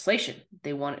want legislation.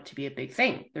 They want it to be a big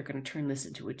thing. They're going to turn this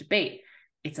into a debate.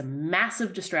 It's a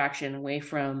massive distraction away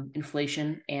from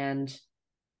inflation and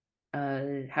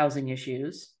housing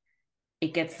issues.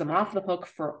 It gets them off the hook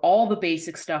for all the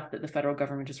basic stuff that the federal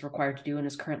government is required to do and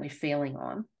is currently failing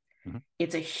on. Mm-hmm.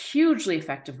 It's a hugely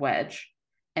effective wedge.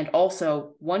 And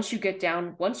also, once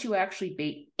you actually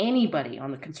bait anybody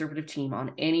on the conservative team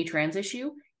on any trans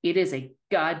issue, it is a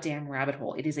goddamn rabbit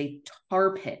hole. It is a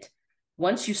tar pit.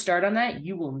 Once you start on that,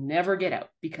 you will never get out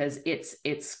because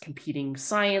it's competing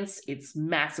science. It's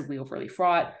massively overly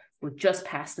fraught. We're just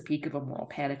past the peak of a moral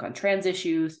panic on trans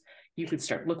issues. You could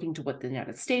start looking to what the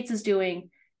United States is doing.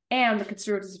 And the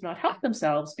conservatives have not helped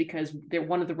themselves because they're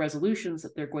one of the resolutions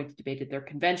that they're going to debate at their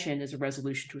convention is a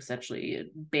resolution to essentially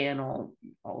ban all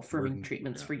affirming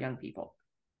treatments for young people.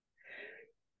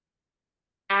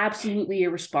 Absolutely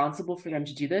irresponsible for them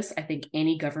to do this. I think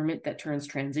any government that turns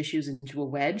trans issues into a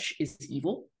wedge is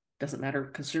evil. Doesn't matter,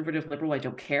 conservative, liberal, I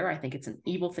don't care. I think it's an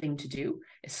evil thing to do,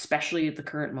 especially at the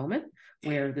current moment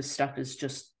where this stuff is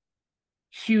just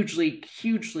hugely,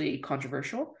 hugely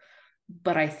controversial.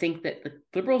 But I think that the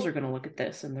liberals are going to look at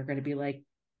this and they're going to be like,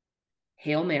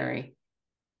 Hail Mary.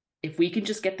 If we can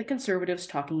just get the conservatives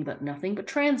talking about nothing but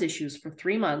trans issues for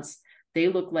 3 months, they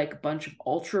look like a bunch of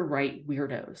ultra-right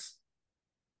weirdos.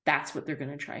 That's what they're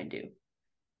going to try and do.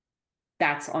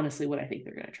 That's honestly what I think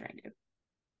they're going to try and do.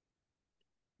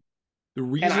 The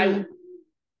reason... And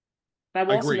I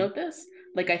will also note this.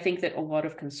 Like, I think that a lot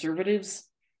of conservatives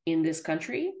in this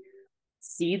country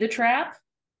see the trap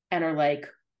and are like,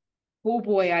 oh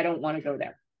boy, I don't want to go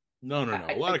there. No.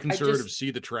 A lot of conservatives see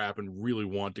the trap and really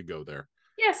want to go there.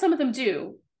 Yeah, some of them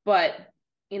do. But,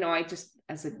 I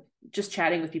just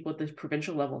chatting with people at the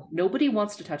provincial level, nobody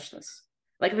wants to touch this.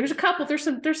 Like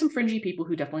there's some fringy people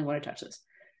who definitely want to touch this,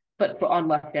 but on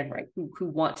left and right who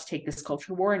want to take this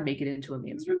culture war and make it into a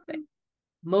mainstream thing.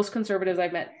 Most conservatives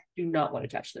I've met do not want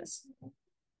to touch this.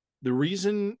 The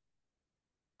reason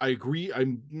I agree, I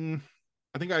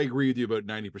think I agree with you about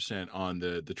 90% on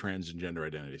the trans and gender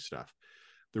identity stuff.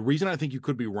 The reason I think you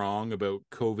could be wrong about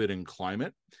COVID and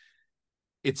climate,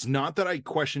 it's not that I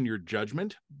question your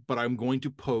judgment, but I'm going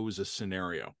to pose a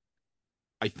scenario.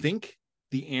 I think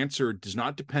the answer does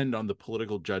not depend on the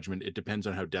political judgment. It depends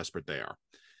on how desperate they are.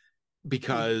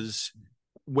 Because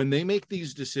when they make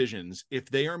these decisions, if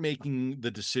they are making the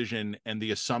decision and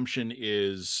the assumption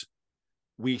is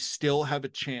we still have a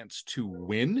chance to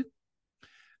win,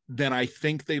 then I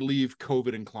think they leave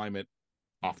COVID and climate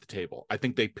off the table. I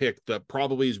think they pick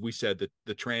probably, as we said,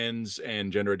 the trans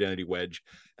and gender identity wedge,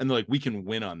 and they're like, we can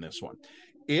win on this one.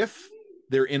 If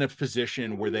they're in a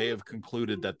position where they have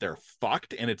concluded that they're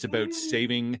fucked and it's about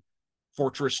saving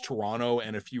Fortress Toronto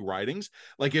and a few ridings,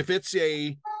 like if it's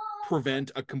a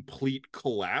prevent a complete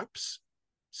collapse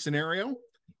scenario,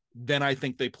 then I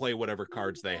think they play whatever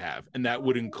cards they have. And that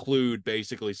would include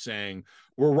basically saying,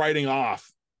 we're writing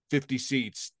off 50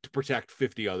 seats to protect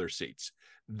 50 other seats.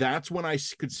 That's when I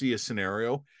could see a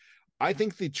scenario. I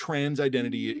think the trans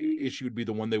identity issue would be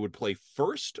the one they would play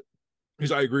first,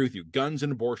 because I agree with you. Guns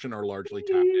and abortion are largely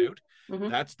tapped out. Mm-hmm.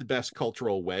 That's the best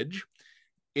cultural wedge.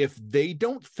 If they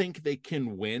don't think they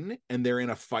can win and they're in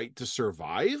a fight to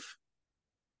survive,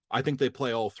 I think they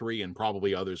play all three and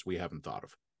probably others we haven't thought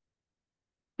of.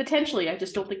 Potentially. I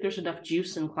just don't think there's enough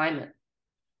juice in climate.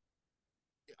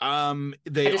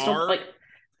 They are.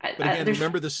 But again,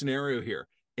 remember the scenario here.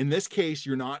 In this case,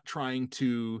 you're not trying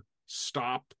to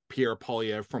stop Pierre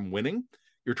Poilievre from winning.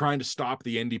 You're trying to stop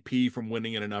the NDP from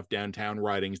winning in enough downtown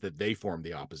ridings that they form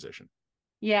the opposition.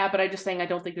 Yeah, but I'm just saying I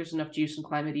don't think there's enough juice in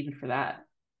climate even for that.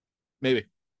 Maybe.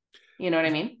 You know what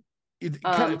I mean? It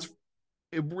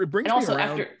brings and also me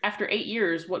around. After 8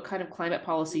 years, what kind of climate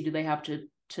policy do they have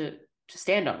to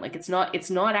stand on? Like it's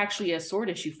not actually a sword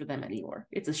issue for them anymore.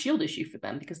 It's a shield issue for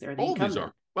them because they're the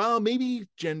incumbent. Well, maybe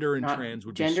gender and trans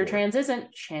would be gender trans isn't.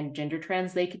 Gender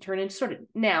trans they could turn into sort of.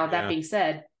 Now that being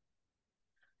said,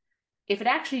 if it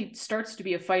actually starts to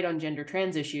be a fight on gender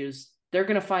trans issues, they're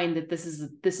going to find that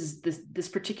this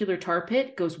particular tar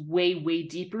pit goes way, way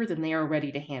deeper than they are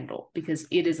ready to handle because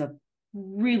it is a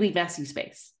really messy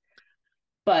space.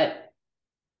 But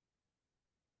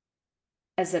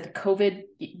as that COVID,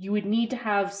 you would need to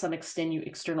have some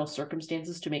external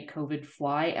circumstances to make COVID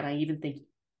fly. And I even think,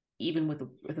 even with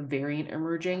a variant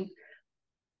emerging,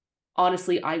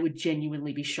 honestly, I would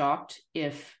genuinely be shocked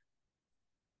if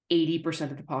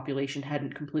 80% of the population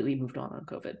hadn't completely moved on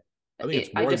COVID. I think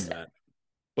it's more than that.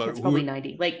 But it's probably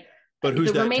 90. But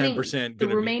who's that 10% going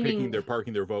to be picking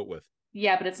parking their vote with?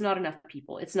 Yeah, but it's not enough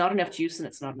people. It's not enough juice, and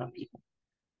it's not enough people.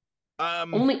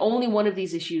 Only one of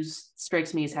these issues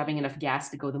strikes me as having enough gas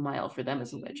to go the mile for them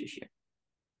as a wedge issue.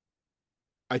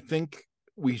 I think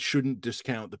we shouldn't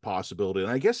discount the possibility.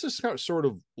 And I guess this sort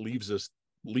of leads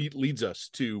us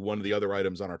to one of the other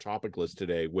items on our topic list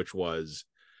today, which was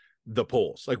the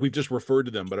polls. Like, we've just referred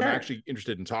to them, but I'm actually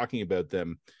interested in talking about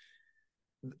them.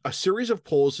 A series of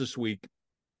polls this week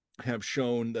have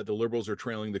shown that the Liberals are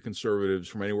trailing the Conservatives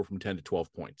from anywhere from 10 to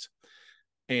 12 points.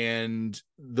 And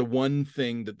the one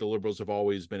thing that the Liberals have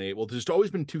always been able, there's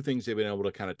always been two things they've been able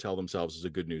to kind of tell themselves as a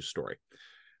good news story.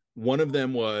 One of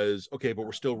them was, okay, but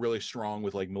we're still really strong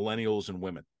with like millennials and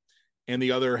women. And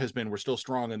the other has been, we're still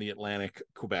strong in the Atlantic,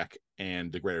 Quebec,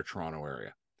 and the Greater Toronto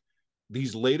area.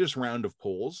 These latest round of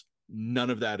polls, none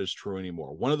of that is true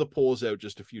anymore. One of the polls out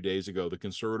just a few days ago, the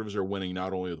Conservatives are winning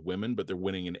not only with women, but they're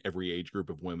winning in every age group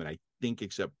of women, I think,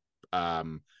 except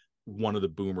one of the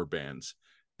boomer bands.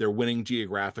 They're winning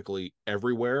geographically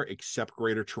everywhere except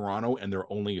Greater Toronto, and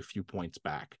they're only a few points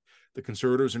back. The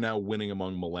Conservatives are now winning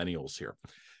among millennials here.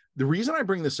 The reason I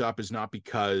bring this up is not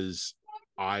because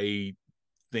I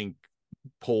think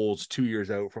polls 2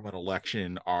 years out from an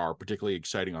election are particularly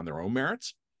exciting on their own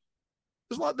merits.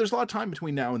 There's a lot of time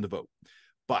between now and the vote.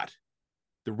 But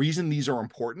the reason these are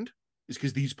important is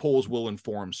because these polls will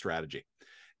inform strategy.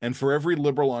 And for every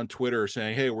Liberal on Twitter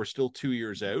saying, hey, we're still 2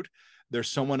 years out, there's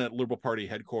someone at Liberal Party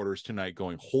headquarters tonight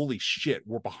going, holy shit,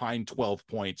 we're behind 12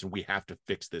 points and we have to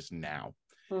fix this now.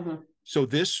 Mm-hmm. So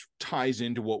this ties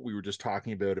into what we were just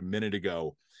talking about a minute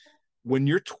ago. When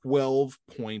you're 12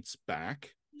 points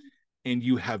back and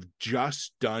you have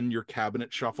just done your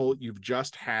cabinet shuffle, you've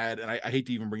just had, and I hate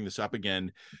to even bring this up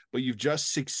again, but you've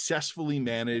just successfully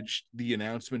managed the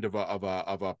announcement of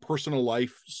a personal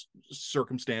life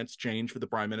circumstance change for the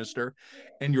Prime Minister,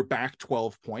 and you're back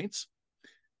 12 points.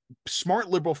 Smart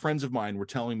Liberal friends of mine were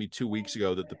telling me 2 weeks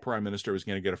ago that the Prime Minister was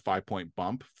going to get a 5-point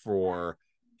bump for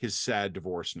his sad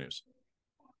divorce news.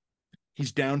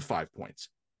 He's down 5 points.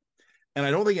 And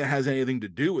I don't think it has anything to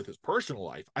do with his personal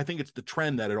life. I think it's the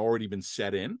trend that had already been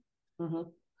set in. Mm-hmm.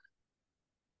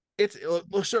 It's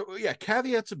so, yeah,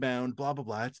 caveats abound, blah, blah,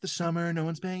 blah. It's the summer. No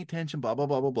one's paying attention, blah, blah,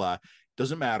 blah, blah, blah.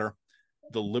 Doesn't matter.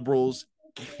 The Liberals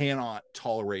cannot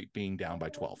tolerate being down by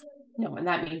 12. No, and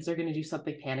that means they're going to do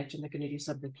something panicked, and they're going to do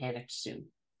something panicked soon.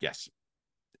 Yes.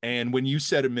 And when you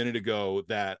said a minute ago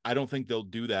that I don't think they'll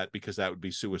do that because that would be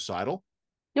suicidal.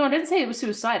 No, I didn't say it was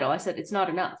suicidal. I said it's not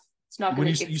enough. It's not. When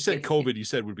you said COVID, you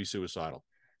said would be suicidal.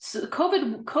 So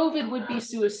COVID would be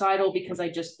suicidal because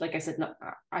like I said, no,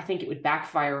 I think it would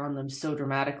backfire on them so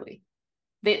dramatically.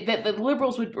 The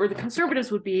Liberals would, or the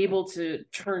Conservatives would be able to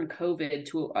turn COVID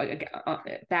to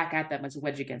back at them as a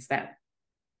wedge against them.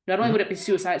 Not only would it be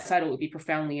suicidal, it would be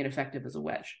profoundly ineffective as a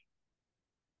wedge.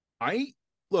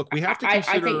 Look, we have to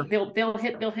consider. I think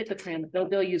they'll hit the trans.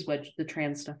 They'll use the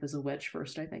trans stuff as a wedge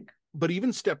first, I think. But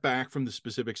even step back from the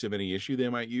specifics of any issue they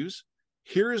might use.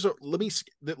 Let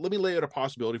me lay out a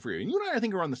possibility for you. And you and I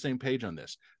think, are on the same page on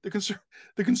this. The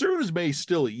Conservatives may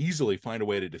still easily find a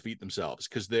way to defeat themselves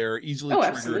because they're easily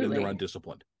triggered and they're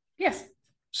undisciplined. Yes.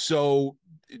 So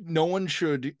no one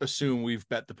should assume we've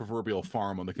bet the proverbial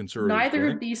farm on the Conservatives. Neither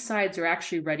of these sides are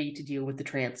actually ready to deal with the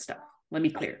trans stuff. Let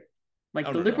me clear. Like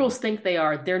the Liberals think they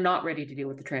are. They're not ready to deal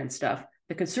with the trans stuff.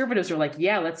 The Conservatives are like,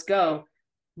 yeah, let's go.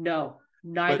 No,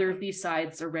 neither of these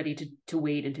sides are ready to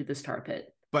wade into this tar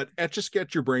pit. But just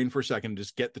get your brain for a second,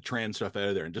 just get the trans stuff out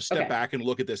of there and just step back and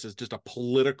look at this as just a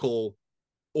political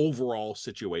overall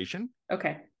situation.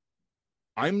 Okay.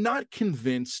 I'm not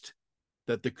convinced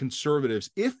that the Conservatives,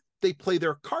 if they play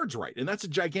their cards right, and that's a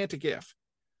gigantic if,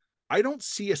 I don't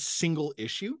see a single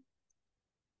issue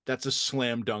that's a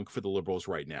slam dunk for the Liberals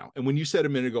right now. And when you said a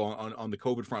minute ago on the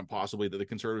COVID front, possibly that the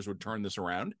Conservatives would turn this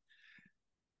around,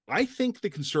 I think the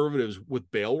Conservatives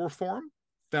with bail reform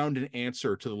found an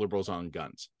answer to the Liberals on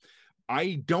guns.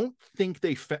 I don't think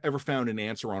they ever found an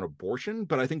answer on abortion,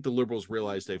 but I think the Liberals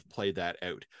realize they've played that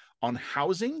out. On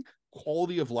housing,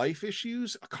 quality of life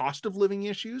issues, cost of living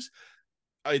issues,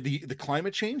 the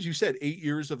climate change, you said 8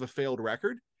 years of a failed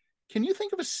record. Can you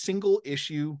think of a single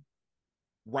issue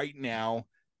right now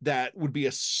that would be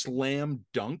a slam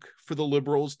dunk for the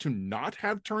Liberals to not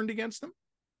have turned against them?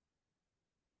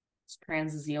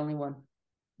 Trans is the only one.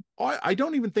 I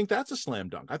don't even think that's a slam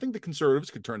dunk. I think the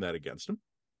Conservatives could turn that against them.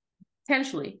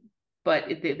 Potentially, but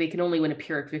they can only win a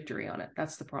Pyrrhic victory on it.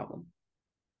 That's the problem.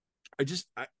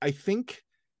 I think,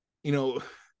 a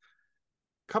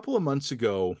couple of months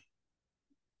ago,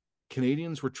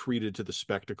 Canadians were treated to the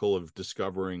spectacle of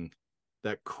discovering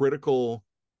that critical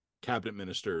cabinet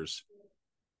ministers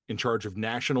in charge of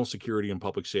national security and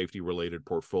public safety related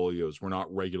portfolios were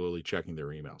not regularly checking their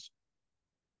emails.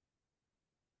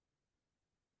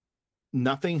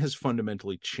 Nothing has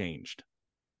fundamentally changed.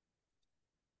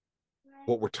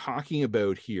 What we're talking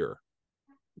about here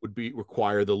would be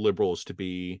require the Liberals to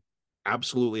be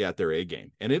absolutely at their A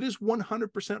game. And it is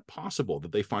 100% possible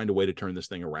that they find a way to turn this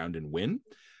thing around and win,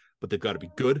 but they've got to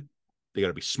be good. They got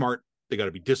to be smart. They got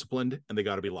to be disciplined, and they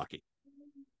got to be lucky.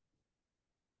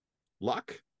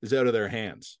 Luck is out of their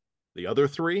hands. The other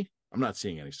three, I'm not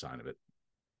seeing any sign of it.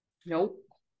 Nope.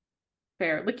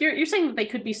 Fair. Like you're saying that they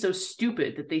could be so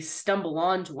stupid that they stumble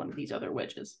onto one of these other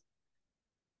witches.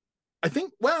 I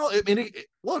think, well, I mean,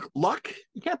 look, luck,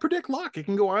 you can't predict luck. It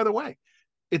can go either way.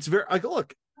 It's very, like,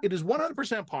 look, it is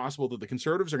 100% possible that the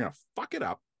Conservatives are going to fuck it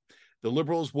up. The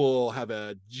Liberals will have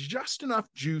just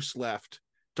enough juice left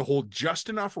to hold just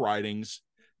enough ridings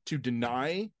to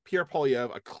deny Pierre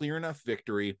Poilievre a clear enough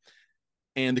victory,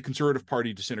 and the Conservative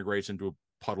Party disintegrates into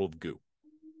a puddle of goo.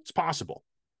 It's possible.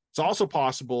 It's also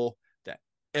possible that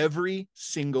every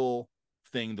single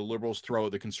thing the Liberals throw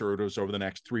at the Conservatives over the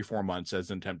next 3-4 months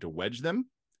as an attempt to wedge them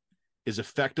is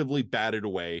effectively batted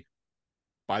away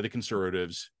by the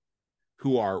Conservatives,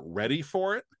 who are ready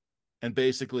for it and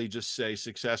basically just say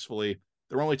successfully,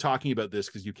 they're only talking about this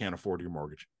because you can't afford your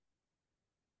mortgage.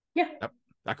 Yeah.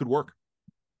 That could work.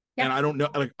 Yeah. And I don't know,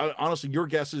 like, honestly, your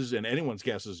guess is, and anyone's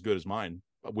guess is as good as mine,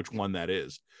 which one that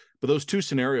is. But those two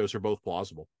scenarios are both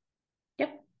plausible.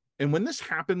 Yep. And when this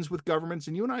happens with governments,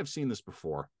 and you and I have seen this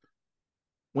before,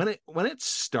 when it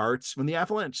starts, when the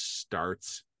avalanche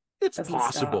starts, it's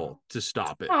possible to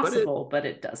stop it. But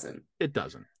it doesn't. It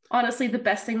doesn't. Honestly, the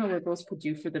best thing the Liberals could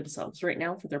do for themselves right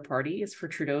now, for their party, is for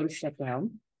Trudeau to shut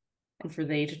down and for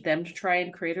them to try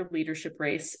and create a leadership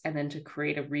race and then to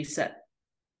create a reset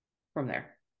from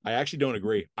there. I actually don't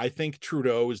agree. I think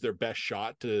Trudeau is their best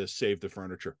shot to save the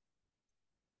furniture.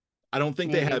 I don't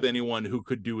think they have anyone who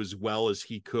could do as well as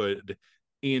he could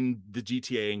in the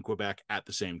GTA in Quebec at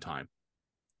the same time.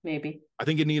 Maybe. I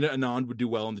think Anita Anand would do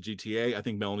well in the GTA. I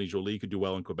think Melanie Joly could do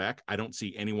well in Quebec. I don't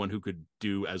see anyone who could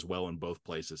do as well in both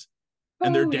places.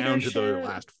 And they're down to their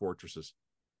last fortresses.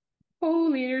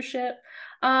 Leadership.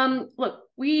 Look,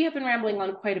 we have been rambling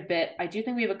on quite a bit. I do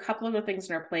think we have a couple other things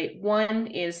on our plate. One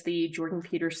is the Jordan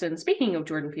Peterson. Speaking of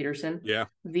Jordan Peterson,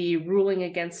 the ruling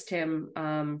against him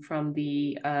from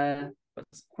the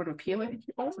Court of Appeal, I think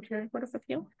Court of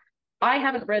Appeal. I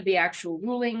haven't read the actual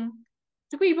ruling.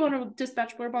 Do we want to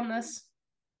dispatch blurb on this?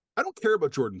 I don't care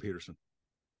about Jordan Peterson.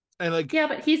 And like, yeah,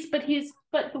 but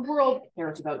the world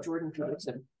cares about Jordan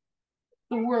Peterson.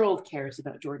 The world cares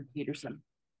about Jordan Peterson.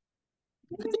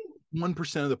 I think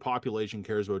 1% of the population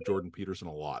cares about Jordan Peterson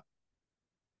a lot.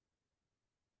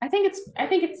 I think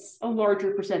it's a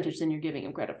larger percentage than you're giving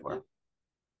him credit for.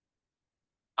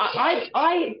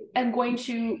 I am going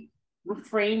to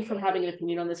refrain from having an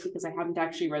opinion on this because I haven't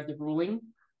actually read the ruling.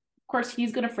 Of course,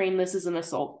 he's going to frame this as an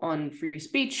assault on free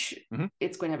speech. Mm-hmm.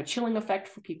 It's going to have a chilling effect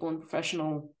for people in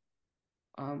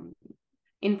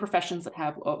professions that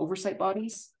have oversight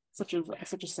bodies, such as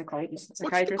psychologists.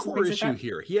 What's the core issue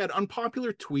here? He had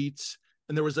unpopular tweets,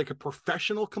 and there was like a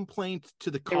professional complaint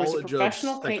to the College of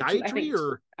Psychiatry,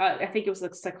 I think it was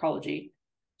like psychology,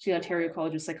 to the Ontario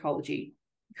College of Psychology,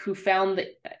 who found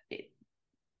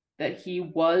that he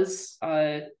was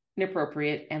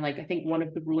inappropriate, and like I think one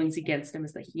of the rulings against him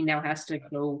is that he now has to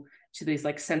go to these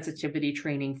like sensitivity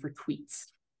training for tweets,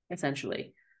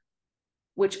 essentially,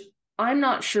 which I'm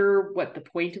not sure what the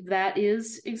point of that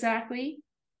is exactly.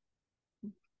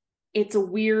 It's a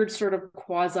weird sort of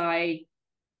quasi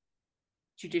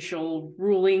judicial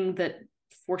ruling that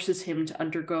forces him to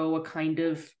undergo a kind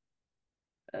of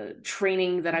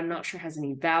training that I'm not sure has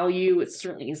any value. It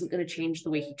certainly isn't going to change the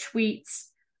way he tweets.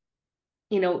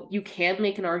 You know, you can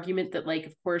make an argument that, like,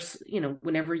 of course, you know,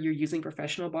 whenever you're using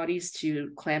professional bodies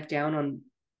to clamp down on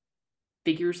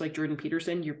figures like Jordan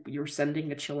Peterson, you're sending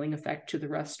a chilling effect to the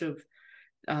rest of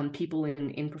people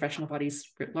in professional bodies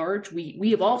writ large.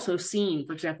 We have also seen,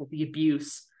 for example, the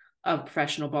abuse of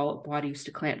professional bodies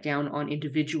to clamp down on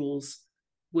individuals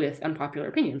with unpopular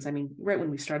opinions. I mean, right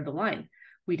when we started the line,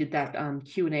 we did that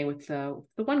Q&A with the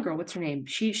one girl. What's her name?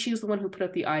 She's the one who put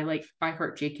up the I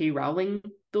Heart J.K. Rowling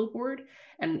billboard,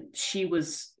 and she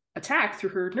was attacked through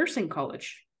her nursing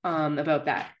college about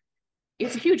that.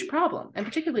 It's a huge problem, and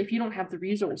particularly if you don't have the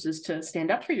resources to stand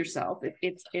up for yourself,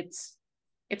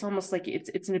 it's almost like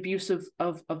it's an abuse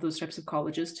of those types of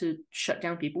colleges to shut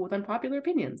down people with unpopular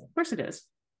opinions. Of course it is.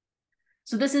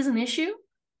 So this is an issue,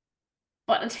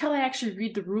 but until I actually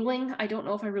read the ruling, I don't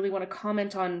know if I really want to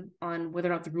comment on whether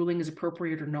or not the ruling is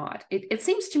appropriate or not. It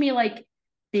seems to me like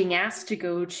being asked to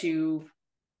go to,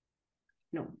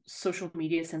 social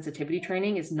media sensitivity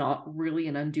training is not really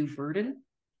an undue burden,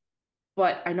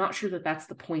 but I'm not sure that that's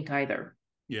the point either.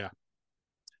 Yeah.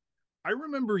 I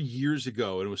remember years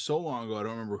ago, and it was so long ago, I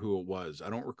don't remember who it was. I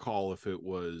don't recall if it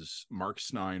was Mark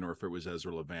Stein or if it was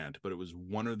Ezra Levant, but it was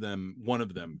one of them. One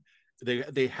of them.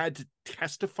 They had to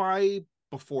testify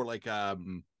before like a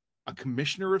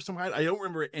commissioner of some kind. I don't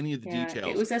remember any of the Yeah, it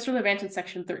details. was Ezra Levant in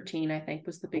Section 13, I think,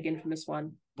 was the big infamous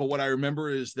one. But what I remember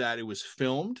is that it was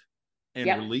filmed and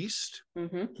Yep. released.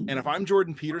 Mm-hmm. And if I'm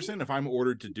Jordan Peterson, if I'm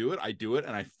ordered to do it, I do it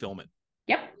and I film it.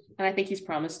 Yep. And I think he's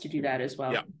promised to do that as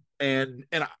well. Yeah. And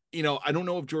you know, I don't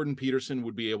know if Jordan Peterson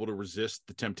would be able to resist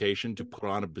the temptation to put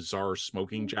on a bizarre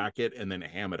smoking jacket and then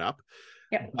ham it up.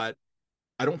 Yep. But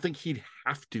I don't think he'd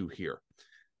have to here.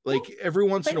 Like every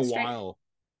once in a straight. while,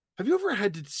 have you ever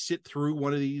had to sit through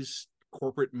one of these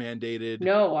corporate mandated?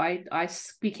 No, I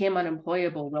became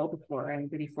unemployable well before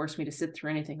anybody forced me to sit through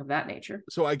anything of that nature.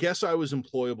 So I guess I was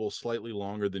employable slightly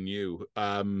longer than you.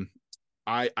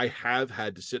 I have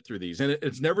had to sit through these, and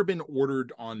it's never been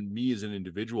ordered on me as an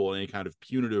individual in any kind of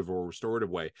punitive or restorative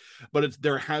way. But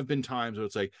there have been times where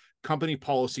it's like company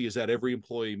policy is that every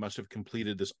employee must have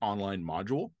completed this online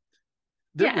module.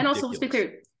 They're and ridiculous. also let's be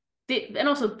clear, and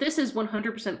also this is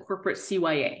 100% corporate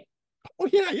CYA. Oh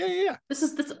yeah. This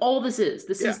is all this is.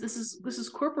 This is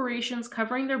corporations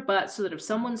covering their butts so that if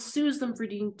someone sues them for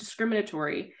being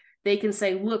discriminatory, they can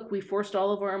say, look, we forced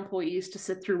all of our employees to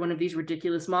sit through one of these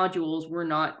ridiculous modules. We're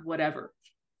not whatever.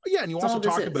 Yeah, and you also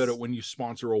talk about it when you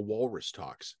sponsor a Walrus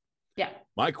Talks. Yeah.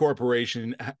 My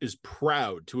corporation is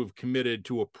proud to have committed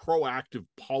to a proactive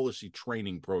policy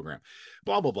training program.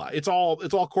 Blah, blah, blah. It's all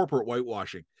corporate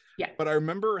whitewashing. Yeah. But I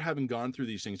remember having gone through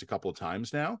these things a couple of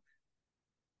times now,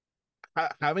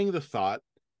 having the thought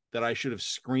that I should have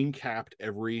screen capped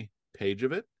every page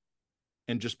of it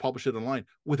and just publish it online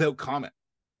without comment.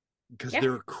 Because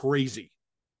they're crazy.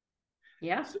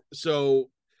 Yeah. So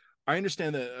I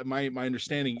understand that my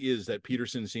understanding is that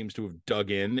Peterson seems to have dug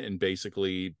in and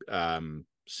basically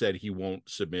said he won't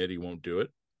submit, he won't do it.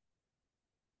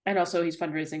 And also he's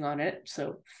fundraising on it.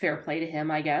 So fair play to him,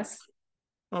 I guess.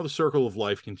 Well, the circle of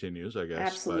life continues, I guess.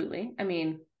 Absolutely. But I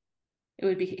mean, it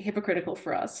would be hypocritical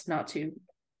for us not to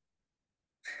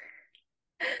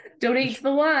donate to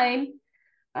the line.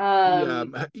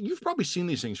 You've probably seen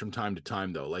these things from time to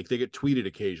time, though. Like they get tweeted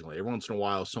occasionally. Every once in a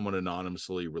while, someone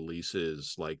anonymously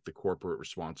releases like the corporate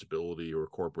responsibility or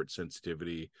corporate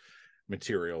sensitivity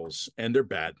materials, and they're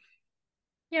bad.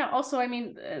 Yeah. Also, I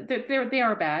mean, they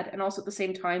are bad, and also at the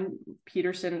same time,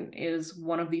 Peterson is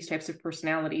one of these types of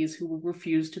personalities who will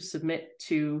refuse to submit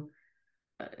to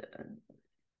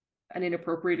an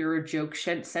inappropriate or a joke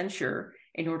censure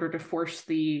in order to force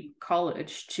the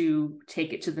college to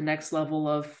take it to the next level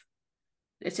of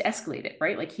to escalate it,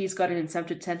 right? Like he's got an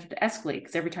incentive to escalate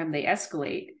because every time they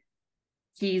escalate,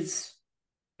 he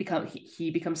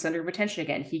becomes center of attention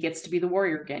again. He gets to be the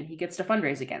warrior again. He gets to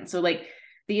fundraise again. So like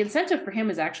the incentive for him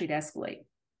is actually to escalate.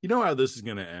 You know how this is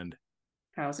going to end?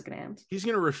 How is it going to end? He's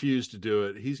going to refuse to do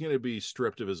it. He's going to be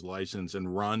stripped of his license,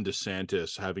 and Ron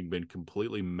DeSantis, having been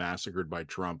completely massacred by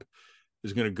Trump,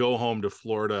 is going to go home to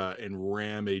Florida and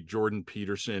ram a Jordan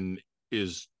Peterson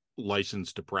is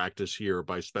licensed to practice here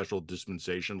by special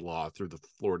dispensation law through the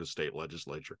Florida state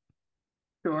legislature.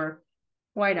 Sure.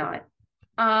 Why not?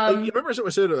 You remember what I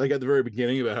said like at the very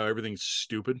beginning about how everything's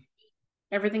stupid?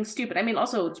 Everything's stupid. I mean,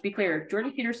 also to be clear,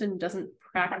 Jordan Peterson doesn't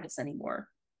practice anymore.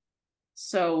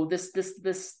 So this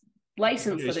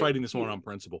license, he's fighting this one on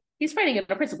principle. He's fighting it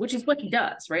on principle, which is what he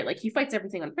does, right? Like he fights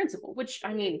everything on principle, which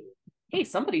I mean, hey,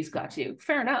 somebody's got to.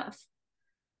 Fair enough.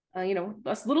 You know,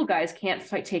 us little guys can't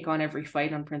take on every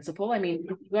fight on principle. I mean,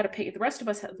 you got to pick. The rest of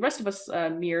us,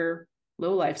 mere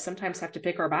lowlifes, sometimes have to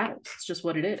pick our battles. It's just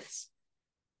what it is.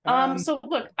 So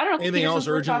look, I don't know. Anything else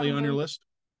urgently on your list?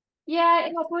 Yeah,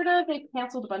 in Alberta, they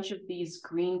canceled a bunch of these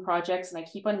green projects, and I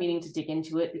keep on meaning to dig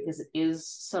into it because it is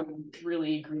some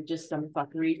really egregious dumb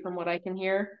fuckery from what I can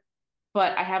hear.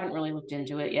 But I haven't really looked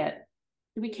into it yet.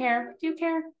 Do we care? Do you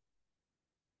care?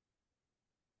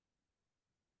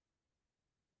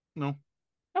 No.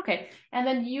 Okay. And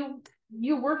then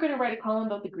you were going to write a column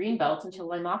about the green belt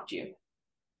until I mocked you.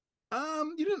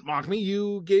 You didn't mock me.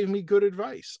 You gave me good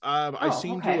advice. I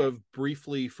seem to have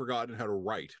briefly forgotten how to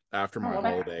write after my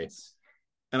holiday.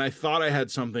 And I thought I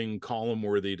had something column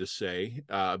worthy to say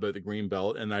about the green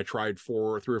belt. And I tried 3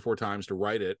 or 4 times to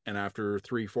write it. And after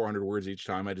 300-400 words each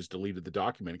time, I just deleted the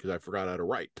document because I forgot how to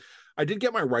write. I did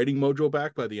get my writing mojo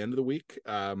back by the end of the week.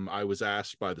 I was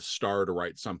asked by the Star to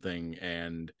write something,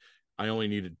 and I only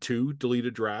needed 2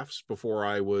 deleted drafts before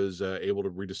I was able to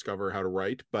rediscover how to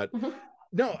write. But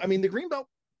no, I mean, the green belt.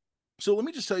 So let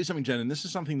me just tell you something, Jen, and this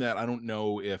is something that I don't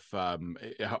know if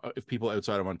people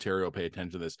outside of Ontario pay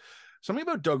attention to this. Something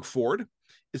about Doug Ford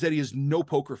is that he has no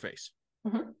poker face.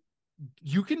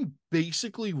 you can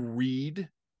basically read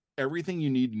everything you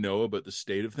need to know about the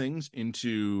state of things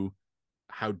into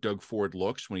how Doug Ford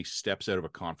looks when he steps out of a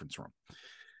conference room.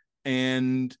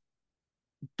 And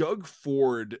Doug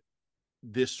Ford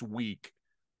this week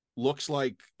looks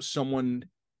like someone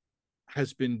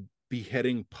has been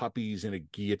beheading puppies in a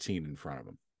guillotine in front of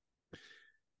him.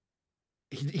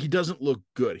 He doesn't look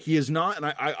good. He is not, and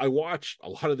I watch a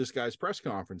lot of this guy's press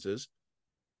conferences.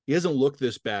 He hasn't looked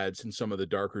this bad since some of the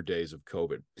darker days of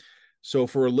COVID. So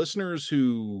for listeners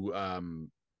who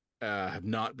have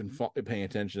not been paying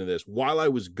attention to this, while I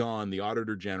was gone, the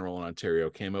Auditor General in Ontario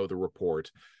came out with a report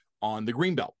on the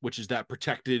Greenbelt, which is that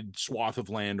protected swath of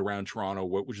land around Toronto,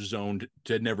 which is zoned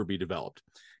to never be developed.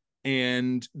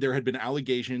 And there had been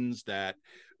allegations that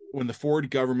when the Ford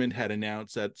government had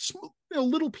announced that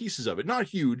little pieces of it, not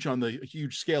huge on the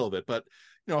huge scale of it, but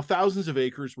thousands of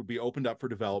acres would be opened up for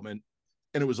development.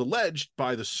 And it was alleged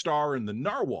by the Star and the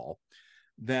Narwhal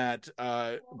that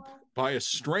by a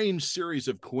strange series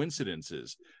of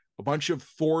coincidences, a bunch of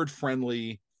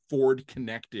Ford-friendly,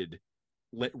 Ford-connected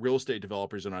real estate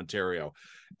developers in Ontario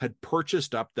had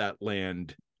purchased up that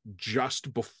land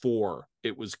just before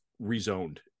it was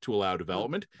rezoned to allow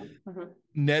development,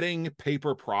 netting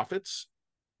paper profits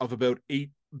of about $8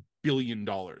 billion.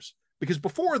 Because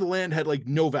before, the land had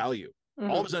no value.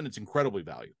 All of a sudden, it's incredibly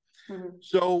valued.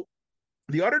 So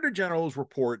the Auditor General's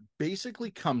report basically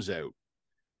comes out,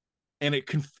 and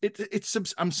it's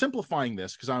I'm simplifying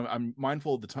this because I'm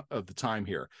mindful of the time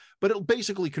here, but it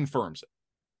basically confirms it.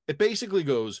 It basically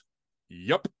goes,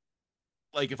 yup.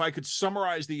 Like, if I could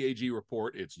summarize the AG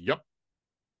report, it's yup.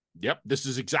 This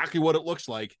is exactly what it looks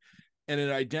like. And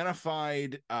it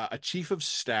identified a chief of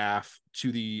staff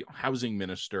to the housing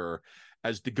minister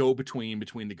as the go-between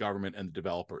between the government and the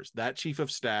developers. That chief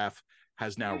of staff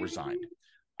has now resigned.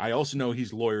 I also know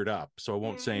he's lawyered up, so I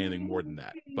won't say anything more than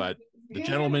that. But the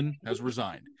gentleman has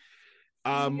resigned.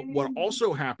 What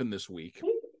also happened this week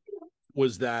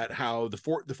was that how the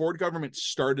Ford government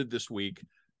started this week,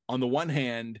 on the one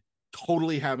hand,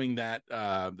 totally having that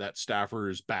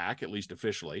staffers back, at least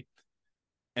officially,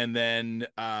 and then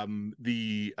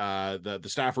the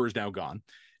staffer is now gone.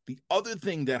 The other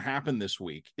thing that happened this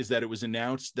week is that it was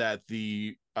announced that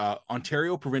the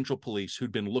Ontario Provincial Police,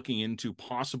 who'd been looking into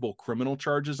possible criminal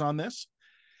charges on this,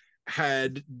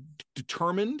 had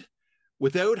determined,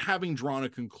 without having drawn a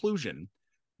conclusion,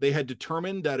 they had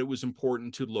determined that it was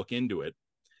important to look into it,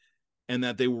 and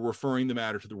that they were referring the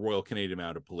matter to the Royal Canadian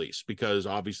Mounted Police, because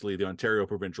obviously the Ontario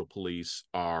Provincial Police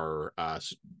are they're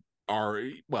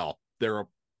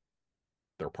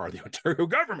part of the Ontario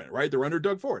government, right? They're under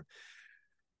Doug Ford.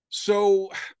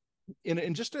 So in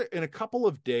a couple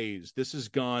of days, this has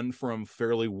gone from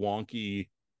fairly wonky,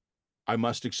 I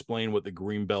must explain what the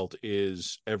Greenbelt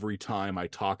is every time I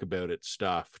talk about it,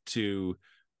 stuff, to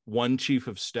one chief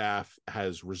of staff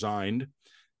has resigned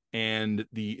and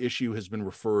the issue has been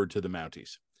referred to the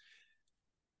Mounties.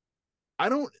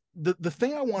 The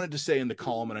thing I wanted to say in the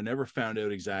column, and I never found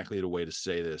out exactly the way to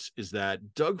say this, is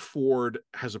that Doug Ford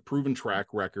has a proven track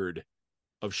record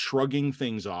of shrugging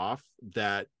things off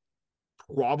that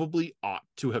probably ought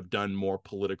to have done more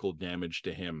political damage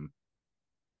to him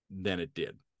than it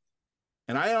did.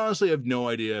 And I honestly have no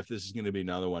idea if this is going to be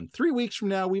another one. 3 weeks from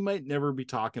now, we might never be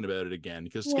talking about it again,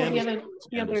 because the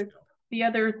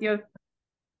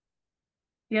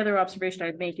other observation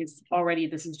I'd make is already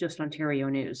this is just Ontario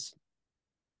news.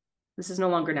 This is no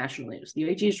longer national news. The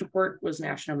AG's report was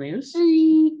national news.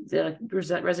 The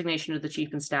resignation of the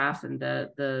chief and staff and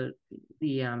the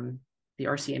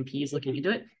RCMP is looking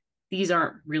into it. These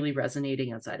aren't really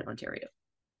resonating outside of Ontario.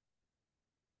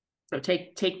 So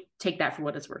take that for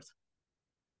what it's worth.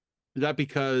 Is that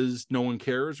because no one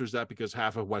cares, or is that because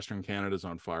half of Western Canada is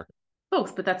on fire?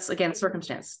 Both, but that's, again,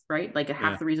 circumstance, right? Like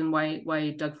half the reason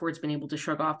why Doug Ford's been able to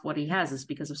shrug off what he has is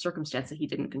because of circumstance that he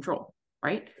didn't control,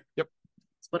 right? Yep.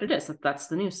 That's what it is. That's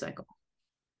the news cycle.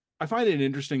 I find it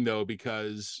interesting, though,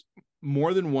 because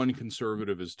more than one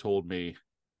conservative has told me,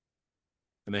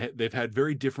 and they've had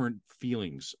very different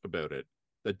feelings about it,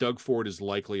 that Doug Ford is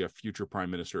likely a future Prime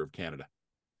Minister of Canada.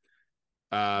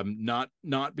 Not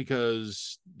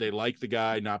because they like the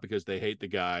guy, not because they hate the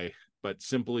guy, but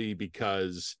simply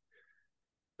because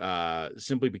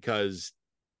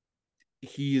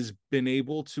he's been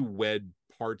able to wed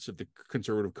parts of the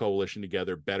Conservative coalition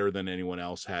together better than anyone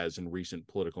else has in recent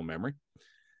political memory.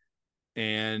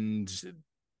 And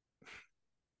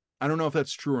I don't know if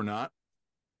that's true or not,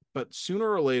 but sooner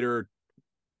or later,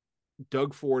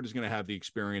 Doug Ford is going to have the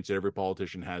experience that every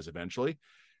politician has eventually.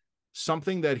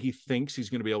 Something that he thinks he's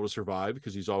going to be able to survive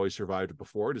because he's always survived it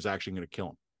before, it is actually going to kill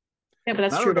him. Yeah, but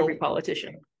that's true of every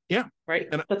politician. Yeah. Right.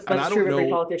 And That's I true don't of every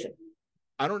know, politician.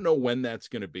 I don't know when that's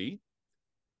going to be,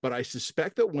 but I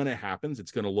suspect that when it happens,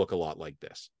 it's going to look a lot like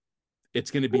this.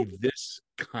 It's going to be this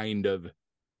kind of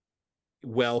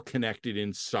well-connected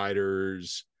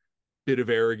insiders, bit of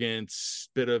arrogance,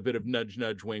 bit of nudge,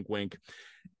 nudge, wink, wink.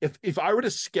 If I were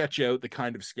to sketch out the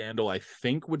kind of scandal I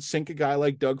think would sink a guy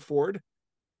like Doug Ford,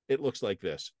 it looks like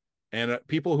this. And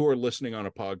people who are listening on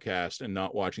a podcast and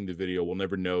not watching the video will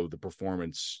never know the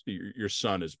performance your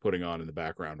son is putting on in the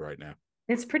background right now.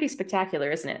 It's pretty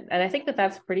spectacular, isn't it? And I think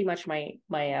that's pretty much my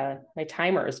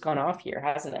timer has gone off here,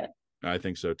 hasn't it? I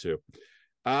think so too.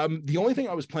 The only thing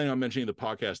I was planning on mentioning in the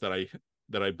podcast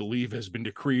that I believe has been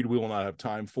decreed we will not have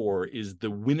time for is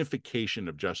the winification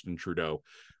of Justin Trudeau.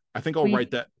 I think I'll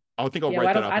write that. I think I'll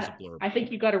write that up as a blurb. I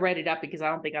think you got to write it up because I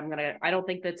don't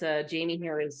think that Jamie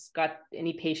here has got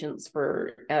any patience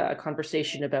for a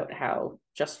conversation about how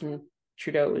Justin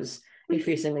Trudeau is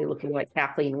increasingly looking like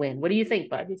Kathleen Wynne. What do you think,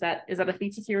 Bud? Is that a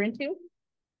thesis you're into?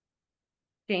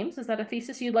 James, is that a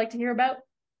thesis you'd like to hear about?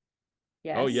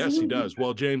 Yes. Oh, yes, he does.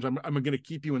 Well, James, I'm going to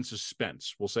keep you in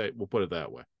suspense. We'll put it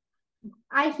that way.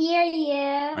 I hear you.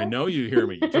 I know you hear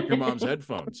me. You took your mom's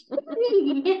headphones.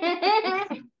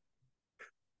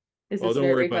 Oh, don't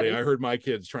worry, buddy. I heard my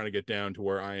kids trying to get down to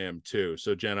where I am too.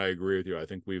 So, Jen, I agree with you. I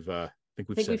think we've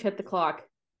hit the clock.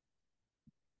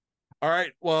 All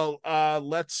right. Well,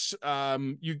 let's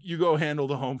you go handle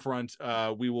the home front.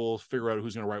 We will figure out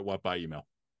who's going to write what by email.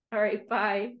 All right.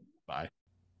 Bye. Bye.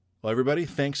 Well, everybody,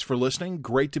 thanks for listening.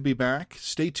 Great to be back.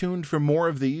 Stay tuned for more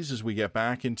of these as we get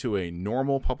back into a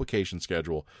normal publication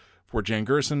schedule. For Jen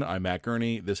Gerson, I'm Matt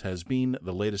Gurney. This has been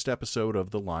the latest episode of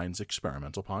the Lines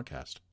Experimental Podcast.